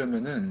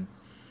나오려면은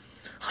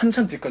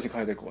한참 뒤까지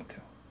가야 될 것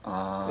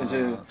같아요.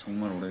 이제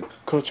정말 오래.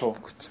 그렇죠.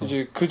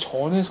 이제 그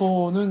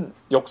전에서는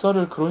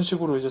역사를 그런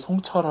식으로 이제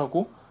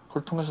성찰하고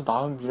그걸 통해서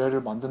나은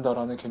미래를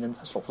만든다라는 개념이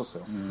사실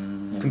없었어요.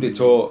 근데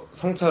저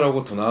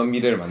성찰하고 더 나은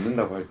미래를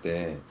만든다고 할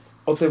때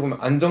어떻게 보면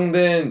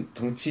안정된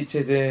정치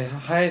체제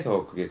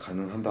하에서 그게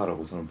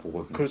가능한다라고 저는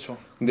보거든요. 그렇죠.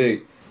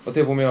 근데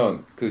어떻게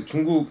보면 그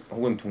중국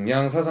혹은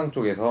동양 사상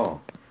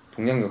쪽에서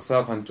동양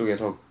역사관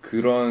쪽에서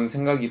그런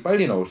생각이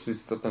빨리 나올 수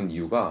있었던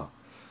이유가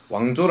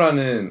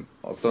왕조라는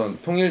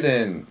어떤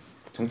통일된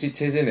정치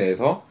체제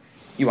내에서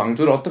이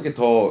왕조를 어떻게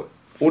더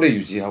오래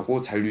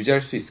유지하고 잘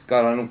유지할 수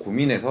있을까라는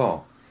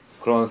고민에서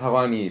그런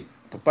사관이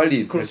더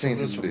빨리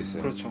발생했을 수도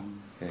있어요. 그렇죠.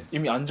 네.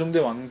 이미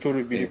안정된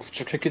왕조를 미리 네.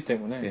 구축했기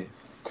때문에 네.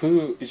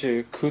 그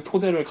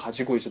토대를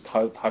가지고 이제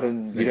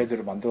다른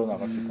미래들을 만들어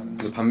나갈 수 있다는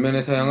거죠.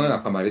 반면에 서양은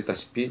아까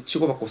말했다시피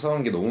치고받고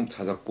싸우는 게 너무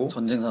잦았고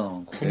전쟁사가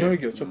많고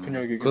분열기였죠.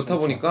 분열기. 그렇다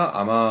보니까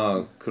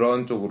아마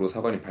그런 쪽으로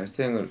사관이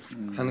발생을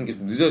하는 게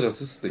좀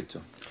늦어졌을 수도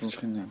있죠.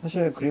 그렇겠네요.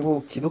 사실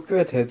그리고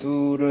기독교의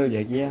대두를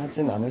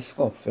얘기하진 않을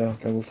수가 없어요.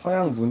 결국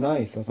서양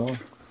문화에 있어서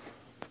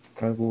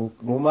결국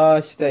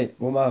로마 시대,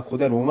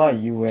 고대 로마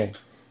이후에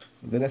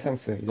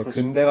르네상스, 이제 그렇죠.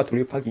 근대가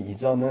돌입하기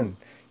이전은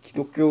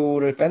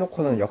기독교를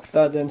빼놓고는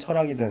역사든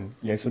철학이든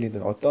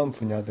예술이든 어떤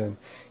분야든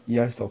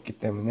이해할 수 없기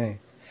때문에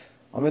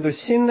아무래도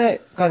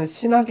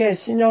신학의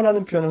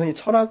신여라는 표현은 흔히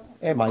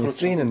철학에 많이 그렇죠.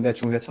 쓰이는데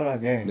중세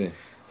철학에 네.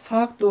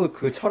 사학도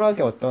그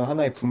철학의 어떤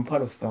하나의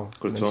분파로서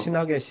그렇죠.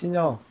 신학의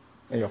신여의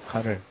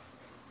역할을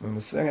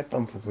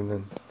수행했던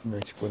부분은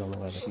분명히 짚고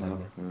넘어가야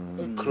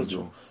된다는.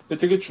 그렇죠.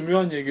 되게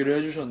중요한 얘기를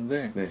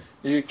해주셨는데 네.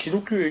 이게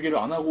기독교 얘기를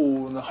안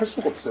하고는 할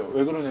수가 없어요.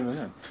 왜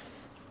그러냐면은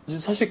이제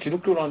사실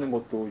기독교라는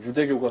것도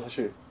유대교가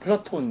사실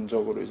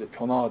플라톤적으로 이제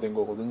변화된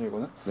거거든요.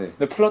 이거는. 네.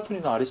 근데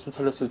플라톤이나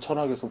아리스토텔레스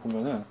철학에서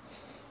보면은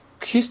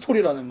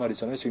히스토리라는 말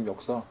있잖아요. 지금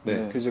역사.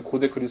 네. 그 이제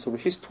고대 그리스어로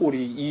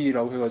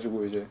히스토리이라고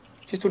해가지고 이제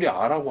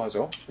히스토리아라고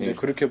하죠. 이제 네.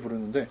 그렇게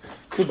부르는데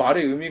그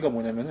말의 의미가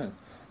뭐냐면은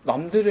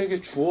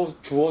남들에게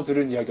주워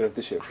들은 이야기라는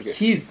뜻이에요. 그게.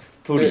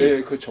 히스토리.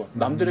 네, 그렇죠.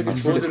 남들에게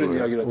주워 들은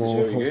이야기라는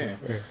뜻이에요. 이게.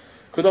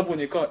 그러다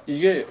보니까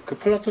이게 그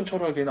플라톤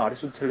철학이나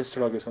아리스토텔레스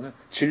철학에서는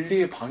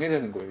진리에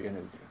방해되는 거예요.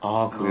 얘네들.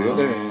 아 그래요?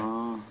 네.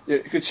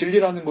 예, 그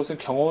진리라는 것은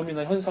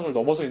경험이나 현상을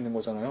넘어서 있는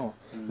거잖아요.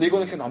 근데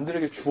이거는 그냥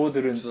남들에게 주워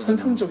들은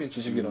현상적인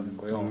지식이라는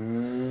거예요.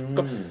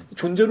 그러니까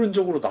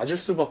존재론적으로 낮을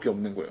수밖에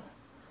없는 거예요.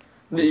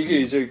 근데 이게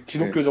이제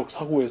기독교적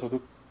사고에서도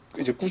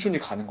이제 꾸준히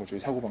가는 거죠. 이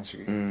사고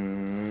방식이.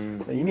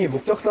 이미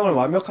목적성을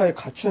완벽하게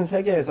갖춘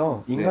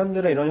세계에서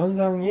인간들의 이런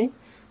현상이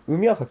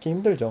의미가 갖기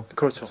힘들죠.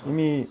 그렇죠.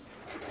 이미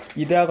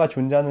이데아가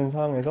존재하는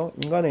상황에서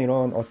인간의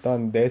이런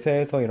어떤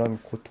내세에서 이런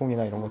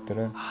고통이나 이런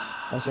것들은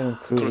사실은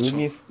그 그렇죠.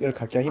 의미를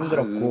갖기가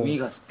힘들었고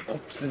의미가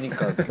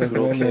없으니까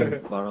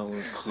그렇게 말하고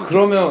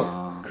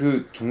그러면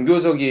그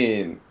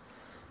종교적인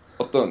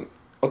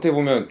어떻게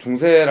보면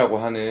중세라고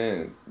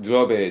하는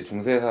유럽의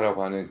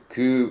중세사라고 하는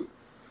그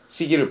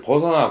시기를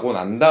벗어나고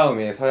난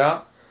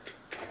다음에서야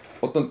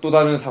어떤 또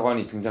다른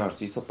사관이 등장할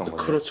수 있었던 거예요.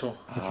 그렇죠.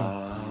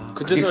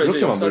 그게 그때서 이제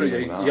그렇게 역사를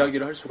만들어지는구나.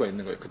 이야기를 할 수가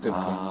있는 거예요.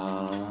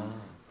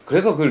 그때부터.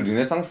 그래서 그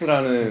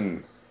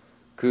르네상스라는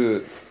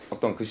그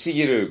어떤 그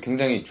시기를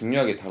굉장히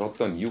중요하게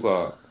다뤘던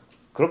이유가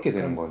그렇게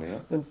되는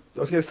거네요.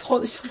 어떻게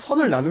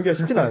선을 나누기가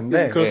쉽진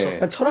않은데 그렇죠.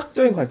 그냥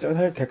철학적인 관점은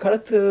사실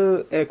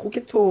데카르트의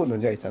코끼토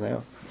논제가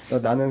있잖아요.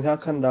 나는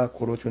생각한다,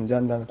 고로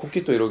존재한다는.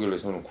 코끼토 이러길래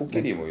저는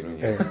코끼리 뭐 이런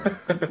네.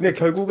 근데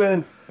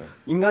결국은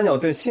인간이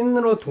어떤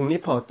신으로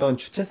독립한 어떤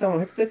주체성을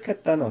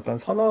획득했다는 어떤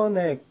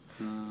선언의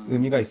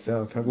의미가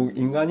있어요. 결국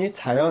인간이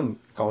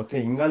그러니까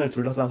어떻게 인간을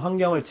둘러싼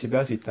환경을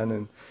지배할 수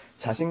있다는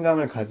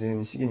자신감을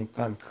가진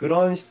시기니까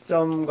그런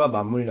시점과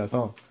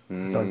맞물려서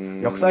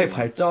어떤 역사의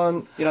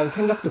발전이라는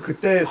생각도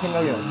그때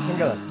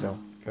생겨났죠.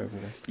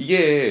 결국은.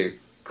 이게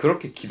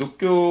그렇게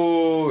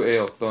기독교의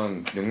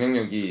어떤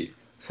영향력이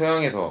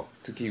서양에서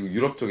특히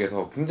유럽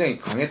쪽에서 굉장히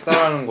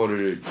강했다라는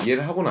거를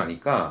이해를 하고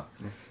나니까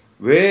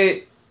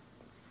왜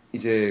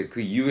이제 그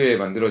이후에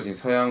만들어진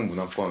서양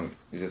문화권,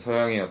 이제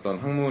서양의 어떤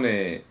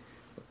학문의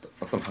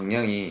어떤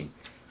방향이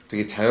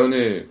되게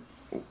자연을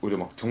오히려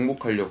막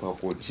정복하려고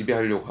하고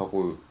지배하려고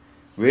하고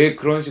왜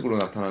그런 식으로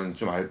나타나는지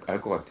좀 알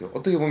것 같아요.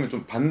 어떻게 보면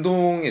좀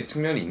반동의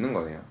측면이 있는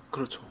거네요.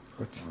 그렇죠.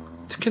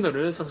 특히나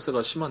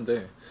르네상스가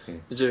심한데 네.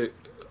 이제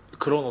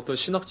그런 어떤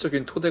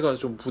신학적인 토대가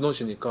좀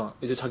무너지니까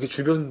이제 자기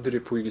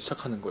주변들이 보이기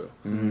시작하는 거예요.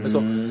 그래서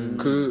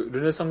그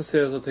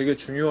르네상스에서 되게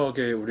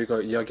중요하게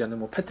우리가 이야기하는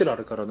뭐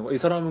페트라르카라는 거, 이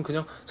사람은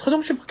그냥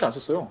서정시밖에 안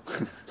썼어요.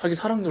 자기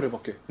사랑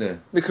노래밖에. 네.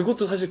 근데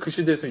그것도 사실 그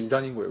시대에서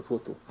이단인 거예요.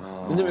 그것도.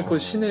 왜냐면 그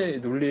신의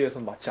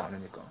논리에선 맞지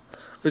않으니까.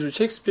 그래서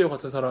셰익스피어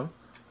같은 사람,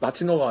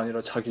 라틴어가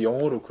아니라 자기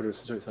영어로 글을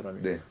쓰죠, 이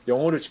사람이. 네.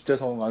 영어를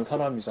집대성한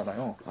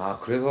사람이잖아요. 아,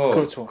 그래서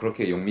그렇죠.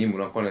 그렇게 영미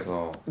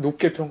문화권에서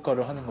높게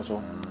평가를 하는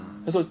거죠.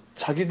 그래서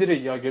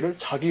자기들의 이야기를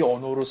자기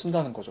언어로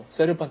쓴다는 거죠.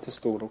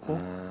 세르반테스도 그렇고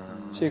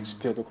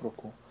셰익스피어도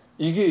그렇고.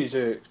 이게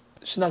이제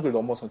신학을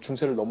넘어선,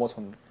 중세를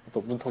넘어선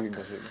어떤 문턱인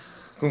거죠.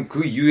 그럼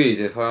그 이후에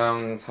이제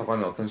서양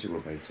사관은 어떤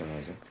식으로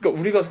발전하죠?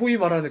 그러니까 우리가 소위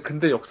말하는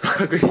근대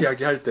역사학을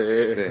이야기할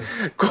때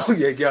꼭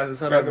네. 얘기하는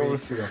사람이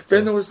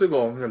빼놓을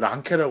수가 없는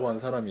랑케라고 하는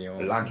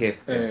사람이에요. 랑케.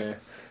 네.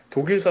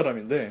 독일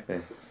사람인데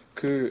네.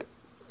 그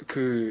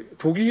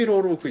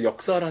독일어로 그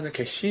역사라는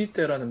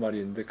게시테라는 말이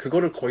있는데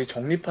그거를 거의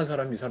정립한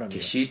사람이 이 사람이에요.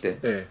 게시테.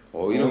 네.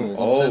 이름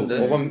어감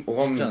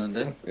쉽지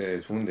않은데?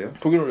 네, 좋은데요?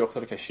 독일어로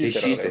역사를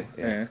게시테라고 해요.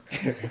 예.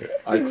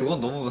 아니 그건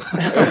너무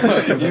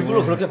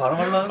일부러 그렇게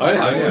발음하려는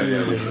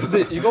아니.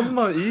 근데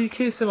이것만 이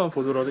케이스만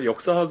보더라도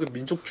역사학은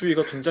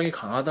민족주의가 굉장히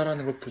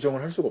강하다라는 걸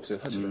부정을 할 수가 없어요,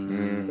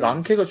 사실은.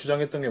 랑케가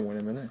주장했던 게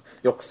뭐냐면은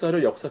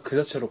역사를 역사 그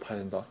자체로 봐야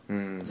된다.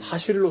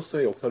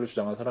 사실로서의 역사를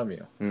주장한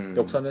사람이에요.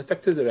 역사는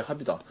팩트들의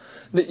합이다.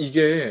 근데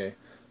이게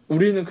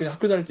우리는 그냥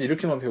학교 다닐 때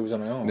이렇게만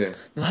배우잖아요. 네.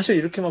 사실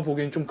이렇게만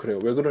보기엔 좀 그래요.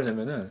 왜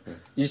그러냐면은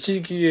이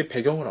시기의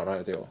배경을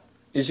알아야 돼요.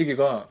 이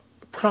시기가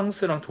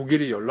프랑스랑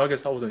독일이 연락에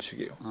싸우던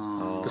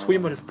시기예요. 소위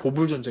말해서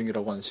보불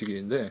전쟁이라고 하는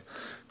시기인데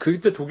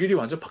그때 독일이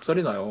완전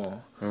박살이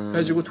나요.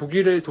 그래가지고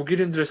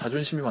독일인들의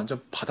자존심이 완전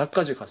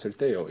바닥까지 갔을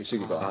때예요. 이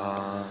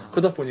시기가.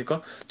 그러다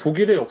보니까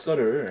독일의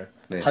역사를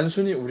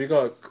단순히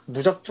우리가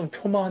무작정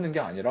폄하하는 게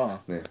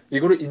아니라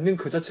이거를 있는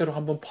그 자체로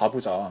한번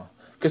봐보자.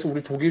 그래서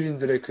우리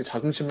독일인들의 그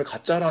자긍심을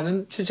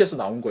갖자라는 취지에서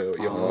나온 거예요,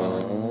 이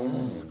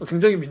역사가.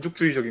 굉장히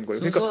민족주의적인 거예요.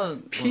 그러니까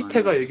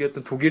피테가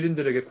얘기했던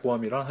독일인들에게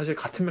고함이랑 사실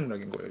같은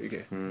맥락인 거예요,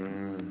 이게.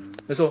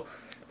 그래서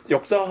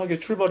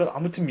역사학의 출발은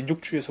아무튼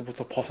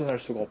민족주의에서부터 벗어날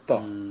수가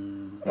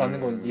없다라는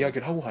건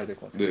이야기를 하고 가야 될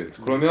것 같아요. 네.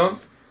 그러면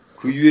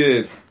그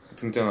이후에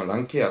등장한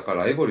랑케 아까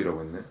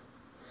라이벌이라고 했네.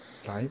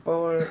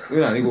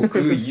 라이벌은 아니고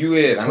그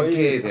이후에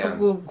랑케에 대한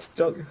한국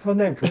국정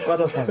현행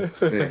교과서상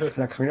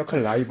가장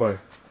강력한 라이벌.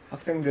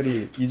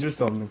 학생들이 잊을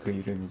수 없는 그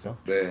이름이죠.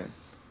 네.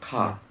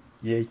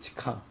 EH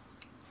카.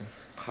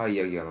 카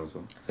이야기가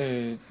나오죠.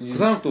 네. 그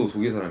사람도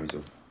독일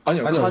사람이죠.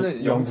 아니요,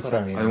 카는 영국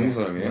사람이에요. 영국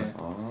사람이에요? 네.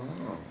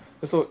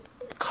 그래서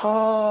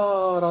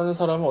카라는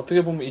사람은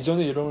어떻게 보면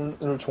이전의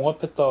이론을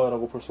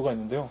종합했다라고 볼 수가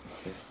있는데요.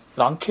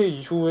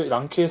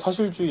 랑케의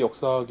사실주의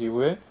역사학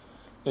이후에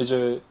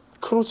이제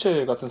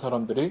크로체 같은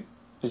사람들이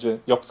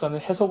이제 역사는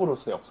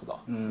해석으로서의 역사다.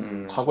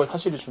 과거의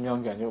사실이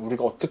중요한 게 아니라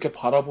우리가 어떻게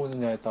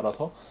바라보느냐에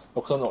따라서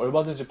역사는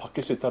얼마든지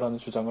바뀔 수 있다라는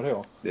주장을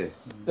해요. 네.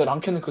 근데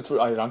랑케는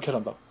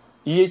랑케란다.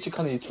 EH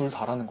칸은 이 둘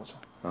다라는 거죠.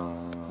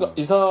 그러니까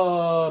이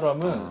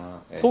사람은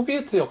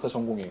소비에트 역사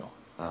전공이에요.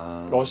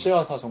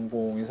 러시아사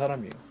전공인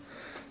사람이에요.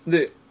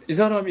 근데 이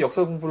사람이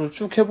역사 공부를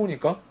쭉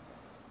해보니까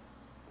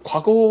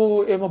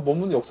과거에만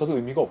머무는 역사도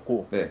의미가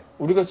없고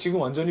우리가 지금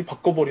완전히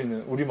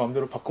바꿔버리는 우리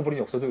마음대로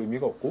바꿔버리는 역사도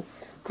의미가 없고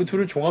그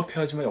둘을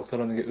종합해야지만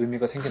역사라는 게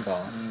의미가 생긴다.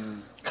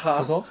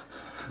 그래서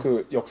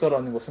그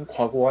역사라는 것은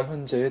과거와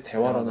현재의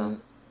대화라는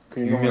그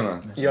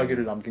유명한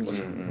이야기를 남긴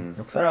거죠.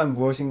 역사란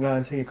무엇인가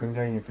하는 책이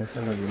굉장히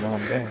베스트셀러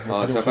유명한데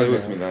제가 가지고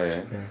있습니다.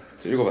 예.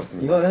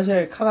 읽어봤습니다. 이건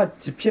사실 카가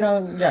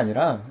집필한 게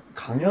아니라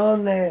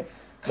강연을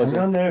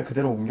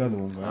그대로 옮겨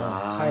놓은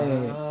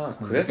거예요.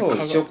 그래서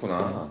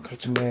시였구나.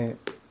 그렇죠. 근데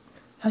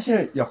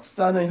사실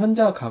역사는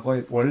현재와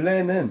과거의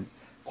원래는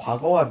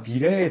과거와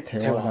미래의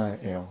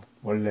대화예요.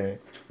 원래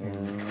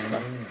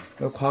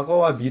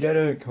과거와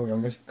미래를 결국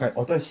연결시키니까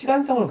어떤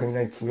시간성을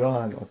굉장히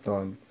부여한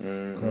어떤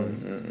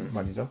그런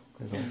말이죠.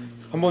 그래서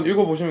한번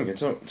읽어보시면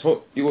괜찮아요.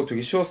 저 이거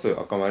되게 쉬웠어요.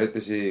 아까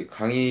말했듯이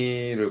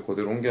강의를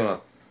그대로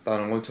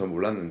옮겨놨다는 건 전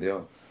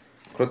몰랐는데요.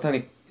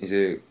 그렇다니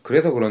이제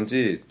그래서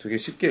그런지 되게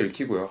쉽게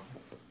읽히고요.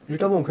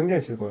 읽다 보면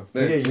굉장히 즐거워요.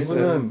 이게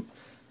이분은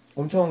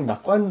엄청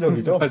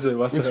낙관적이죠. 맞아요.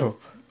 그렇죠.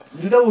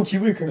 읽다 보면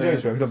기분이 굉장히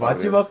좋아요. 그래서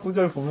마지막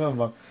구절 보면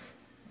막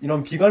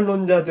이런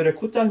비관론자들의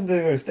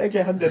콧장등을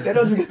세게 한 대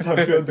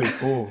때려주겠다는 표현도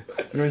있고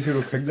이런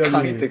식으로 굉장히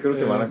강의 때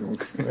그렇게 말한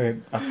건가?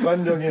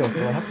 낙관적인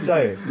어떤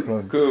학자의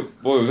그런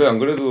요새 안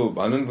그래도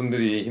많은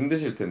분들이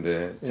힘드실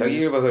텐데 자기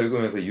일 봐서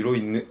읽으면서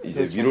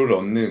위로를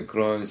얻는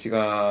그런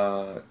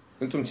시간은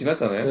좀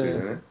지났잖아요.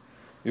 그전에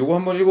요거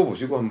한번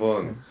읽어보시고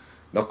한번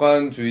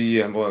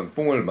낙관주의에 한번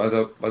뽕을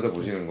맞아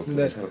보시는 것도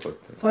괜찮을 것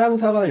같아요. 서양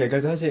사관을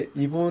얘기할 때 사실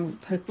이분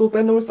또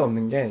빼놓을 수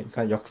없는 게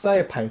그러니까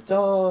역사의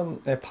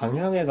발전의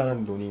방향에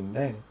관한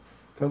논의인데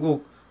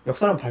결국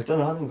역사는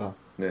발전을 하는가?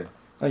 그러니까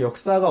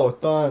역사가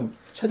어떠한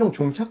최종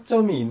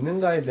종착점이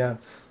있는가에 대한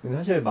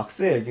사실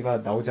막스의 얘기가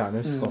나오지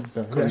않을 수가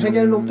없어요. 그렇죠.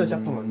 헤겔로부터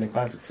시작한 건데,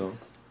 그러니까 그렇죠.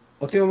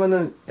 어떻게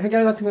보면은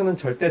헤겔 같은 경우는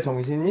절대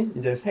정신이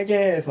이제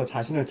세계에서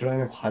자신을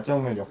드러내는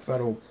과정을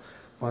역사로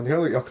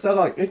결국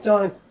역사가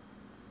일정한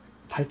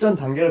발전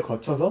단계를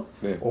거쳐서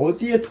네.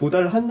 어디에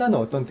도달한다는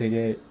어떤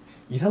되게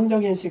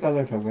이상적인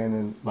시각을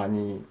결국에는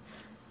많이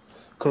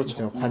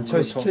그렇죠.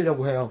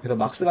 관철시키려고 해요. 그래서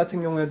막스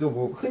같은 경우에도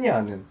뭐 흔히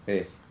아는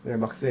네.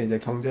 막스의 이제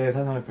경제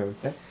사상을 배울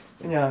때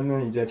흔히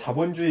아는 이제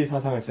자본주의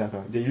사상을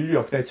지나서 이제 인류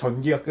역사의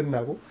전기가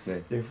끝나고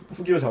네. 이제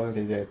후기로 적어서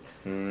이제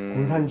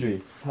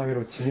공산주의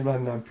사회로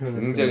진입한다는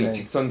표현을 굉장히 쓰는데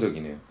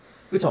직선적이네요.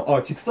 그렇죠.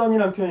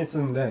 직선이라는 표현이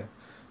쓰는데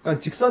그러니까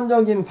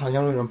직선적인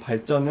방향으로 이런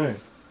발전을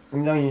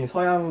굉장히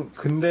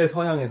근대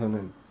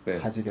서양에서는 네.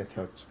 가지게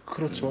되었죠.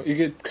 그렇죠.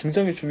 이게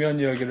굉장히 중요한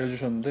이야기를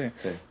해주셨는데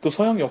네. 또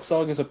서양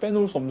역사학에서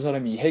빼놓을 수 없는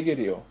사람이 이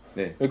헤겔이에요.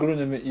 네. 왜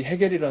그러냐면 이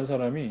헤겔이라는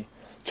사람이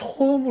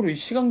처음으로 이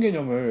시간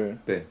개념을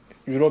네.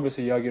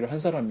 유럽에서 이야기를 한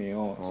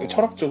사람이에요.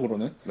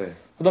 철학적으로는. 네.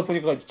 그러다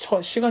보니까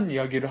시간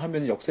이야기를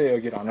하면 역사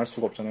이야기를 안 할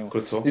수가 없잖아요.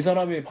 그렇죠. 이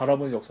사람이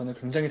바라보는 역사는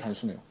굉장히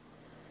단순해요.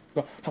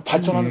 그러니까 다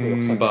발전하는 거예요,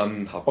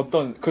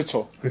 역사는.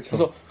 그렇죠.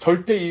 그래서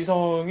절대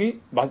이성이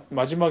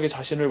마지막에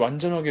자신을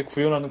완전하게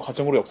구현하는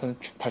과정으로 역사는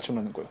쭉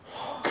발전하는 거예요.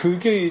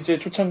 그게 이제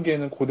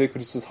초창기에는 고대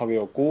그리스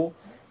사회였고,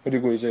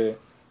 그리고 이제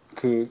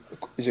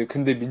이제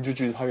근대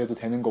민주주의 사회도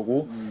되는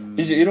거고,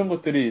 이제 이런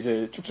것들이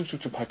이제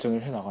쭉쭉쭉쭉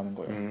발전을 해 나가는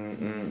거예요.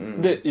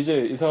 근데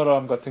이제 이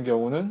사람 같은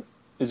경우는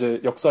이제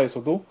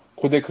역사에서도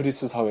고대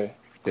그리스 사회,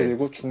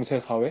 그리고 네.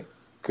 중세 사회,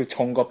 그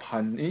정과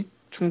반이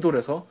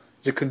충돌해서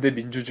이제 근대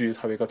민주주의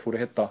사회가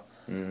도래했다.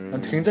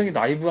 굉장히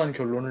나이브한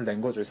결론을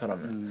낸 거죠, 이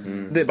사람은.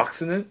 근데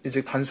막스는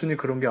이제 단순히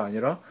그런 게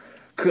아니라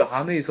그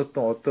안에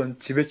있었던 어떤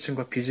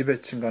지배층과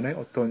비지배층 간의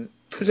어떤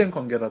투쟁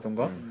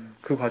관계라던가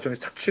그 과정의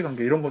착취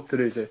관계 이런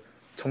것들을 이제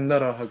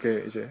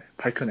적나라하게 이제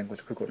밝혀낸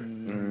거죠, 그거를.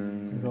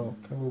 그래서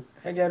결국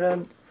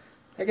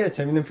헤겔의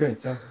재밌는 표현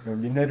있죠.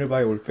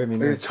 미네르바의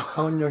올빼미는 그렇죠.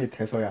 하원령이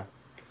돼서야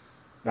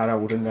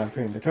날아오른다는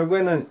표현인데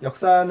결국에는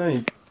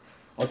역사는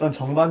어떤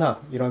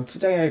정반합 이런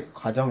투쟁의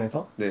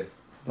과정에서 네.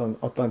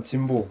 어떤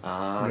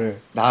진보를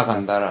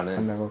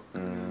나아간다라는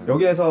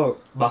여기에서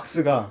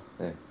막스가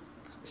네.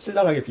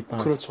 신랄하게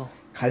비판하죠. 그렇죠.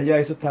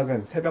 갈리아의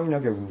수탉은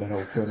새벽녘에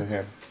운다라고 표현을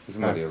해요.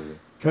 무슨 말이에요, 그게?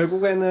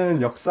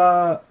 결국에는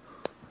역사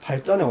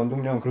발전의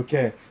원동력은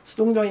그렇게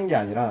수동적인 게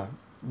아니라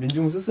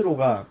민중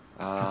스스로가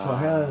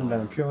교차해야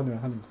한다는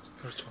표현을 하는 거죠.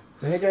 그렇죠.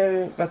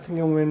 헤겔 같은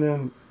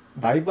경우에는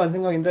나이브한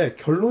생각인데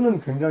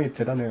결론은 굉장히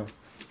대단해요.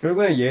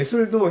 결국엔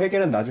예술도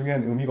헤겔은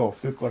나중엔 의미가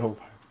없을 거라고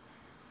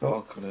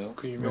봐요. 그래요?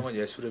 그 유명한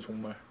예술의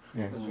종말.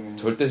 네.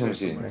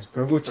 절대정신. 네.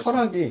 결국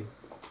철학이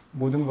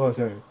모든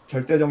것을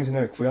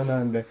절대정신을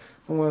구현하는데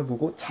성공을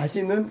보고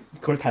자신은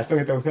그걸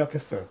달성했다고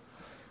생각했어요.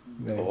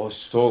 네.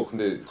 저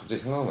근데 갑자기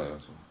생각나요.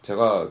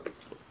 제가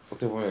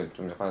어떻게 보면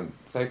좀 약간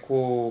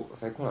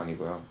사이코는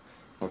아니고요.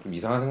 좀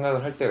이상한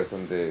생각을 할 때가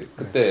있었는데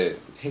그때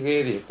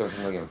헤겔이 했던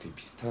생각이랑 되게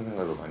비슷한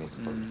생각을 많이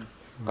했었거든요.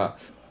 그러니까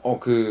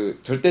그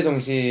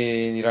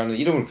절대정신이라는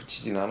이름을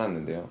붙이지는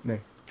않았는데요. 네.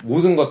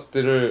 모든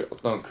것들을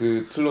어떤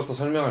그 틀로서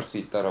설명할 수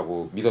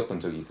있다라고 믿었던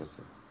적이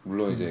있었어요.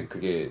 물론 이제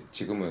그게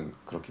지금은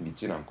그렇게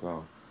믿지는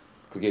않고요.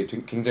 그게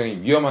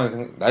굉장히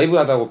위험한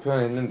나이브하다고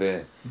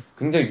표현했는데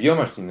굉장히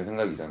위험할 수 있는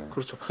생각이잖아요.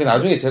 그렇죠. 근데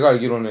나중에 제가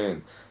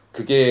알기로는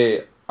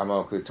그게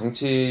아마 그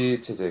정치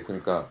체제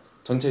그러니까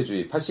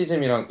전체주의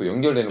파시즘이랑 또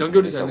연결이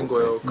되는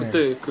거예요.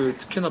 그때 그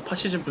특히나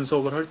파시즘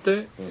분석을 할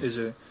때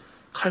이제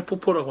칼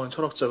포퍼라고 하는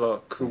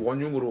철학자가 그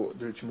원흉으로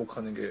늘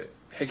지목하는 게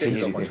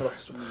헤겔이라고 하는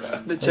철학자죠.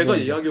 근데 제가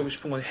이야기하고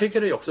싶은 건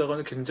헤겔의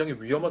역사관은 굉장히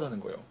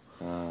위험하다는 거예요.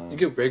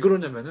 이게 왜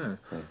그러냐면은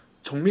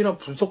정밀한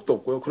분석도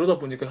없고요. 그러다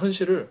보니까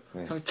현실을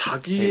그냥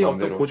자기의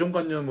어떤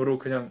고정관념으로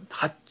그냥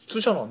다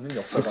쑤셔 넣는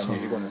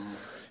역사관이에요. 이거는.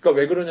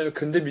 그러니까 왜 그러냐면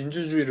근대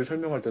민주주의를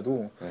설명할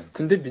때도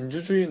근대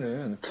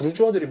민주주의는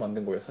부르주아들이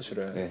만든 거예요,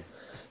 사실은.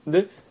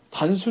 근데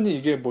단순히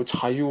이게 뭐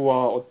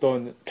자유와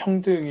어떤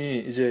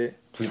평등이 이제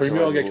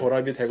절묘하게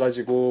결합이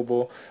돼가지고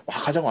뭐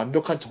가장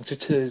완벽한 정치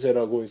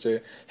체제라고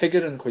이제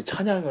헤겔은 거의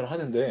찬양을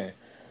하는데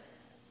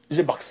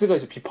이제 막스가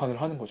이제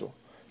비판을 하는 거죠.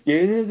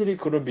 얘네들이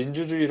그런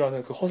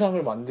민주주의라는 그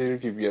허상을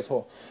만들기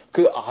위해서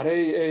그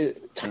아래에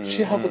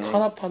착취하고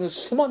탄압하는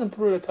수많은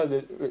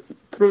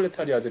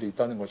프롤레타리아들이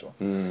있다는 거죠.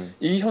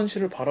 이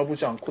현실을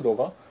바라보지 않고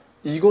너가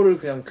이거를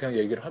그냥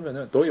얘기를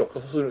하면은 너의 역사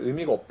소설은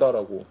의미가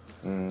없다라고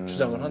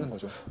주장을 하는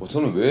거죠.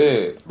 저는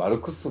왜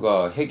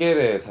마르크스가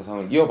헤겔의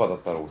사상을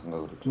이어받았다라고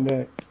생각을 했죠.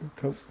 근데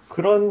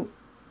그런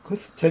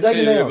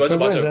제작이네요.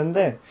 결국은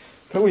제인데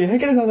결국 이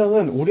헤겔의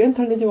사상은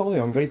오리엔탈리즘하고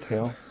연결이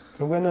돼요.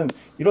 결국에는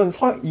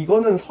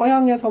이거는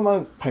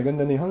서양에서만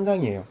발견되는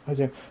현상이에요.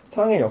 사실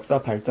서양의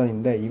역사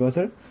발전인데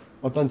이것을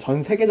어떤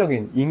전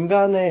세계적인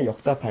인간의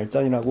역사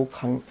발전이라고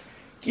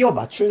끼워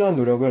맞추려는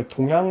노력을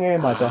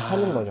동양에마저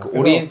하는 거죠. 그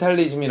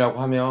오리엔탈리즘이라고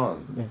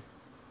하면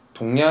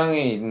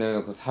동양에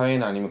있는 그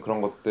사회나 아니면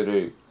그런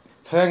것들을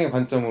서양의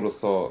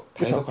관점으로서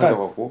다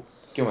해석하려고 하고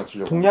끼워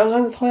맞추려고.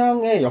 동양은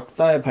서양의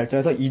역사의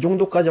발전에서 이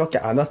정도까지밖에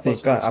안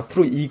왔으니까 맞아.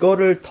 앞으로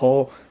이거를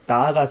더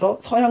나아가서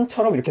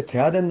서양처럼 이렇게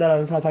돼야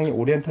된다는 사상이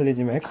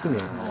오리엔탈리즘의 핵심이에요.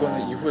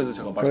 그거는 이후에도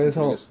제가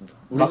그래서 말씀드리겠습니다.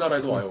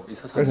 우리나라에도 와요, 이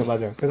사상이. 그래서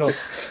맞아요. 그래서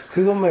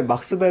그건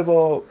막스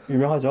베버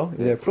유명하죠.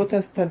 이제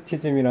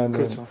프로테스탄티즘이라는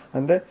그렇죠.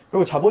 한데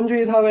그리고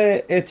자본주의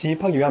사회에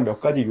진입하기 위한 몇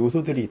가지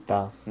요소들이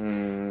있다.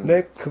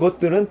 근데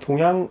그것들은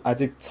동양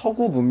아직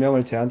서구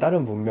문명을 제한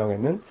다른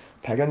문명에는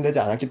발견되지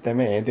않았기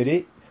때문에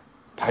애들이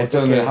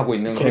발전을 하고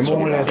있는 거죠.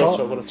 계몽을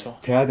해서 그렇죠.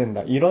 돼야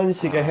된다. 이런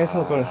식의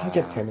해석을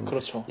하게 되는 거죠.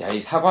 그렇죠. 야, 이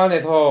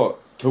사관에서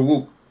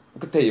결국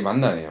끝에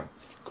만나네요.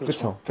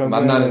 그렇죠.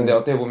 만나는데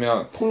어떻게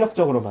보면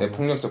폭력적으로 만나죠. 네,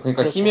 폭력적.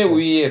 그러니까 그렇죠. 힘에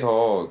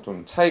의해서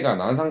좀 차이가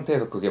난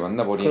상태에서 그게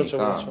만나버리니까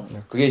그렇죠.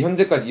 그게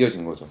현재까지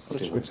이어진 거죠.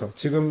 그렇죠.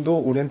 지금도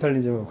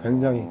오리엔탈리즘은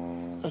굉장히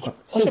그렇죠.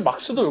 사실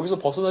막스도 여기서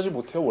벗어나지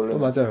못해요,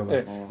 원래는. 맞아요.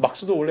 네,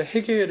 막스도 원래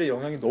해겔의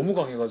영향이 너무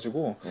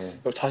강해가지고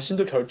네.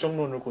 자신도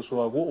결정론을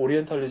고수하고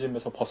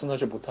오리엔탈리즘에서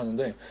벗어나지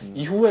못하는데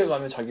이후에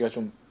가면 자기가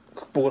좀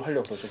극복을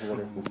하려고 그러죠,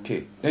 그거를.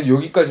 오케이.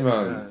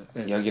 여기까지만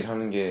이야기를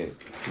하는 게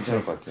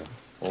괜찮을 것 같아요.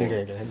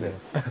 길게 얘기했네요.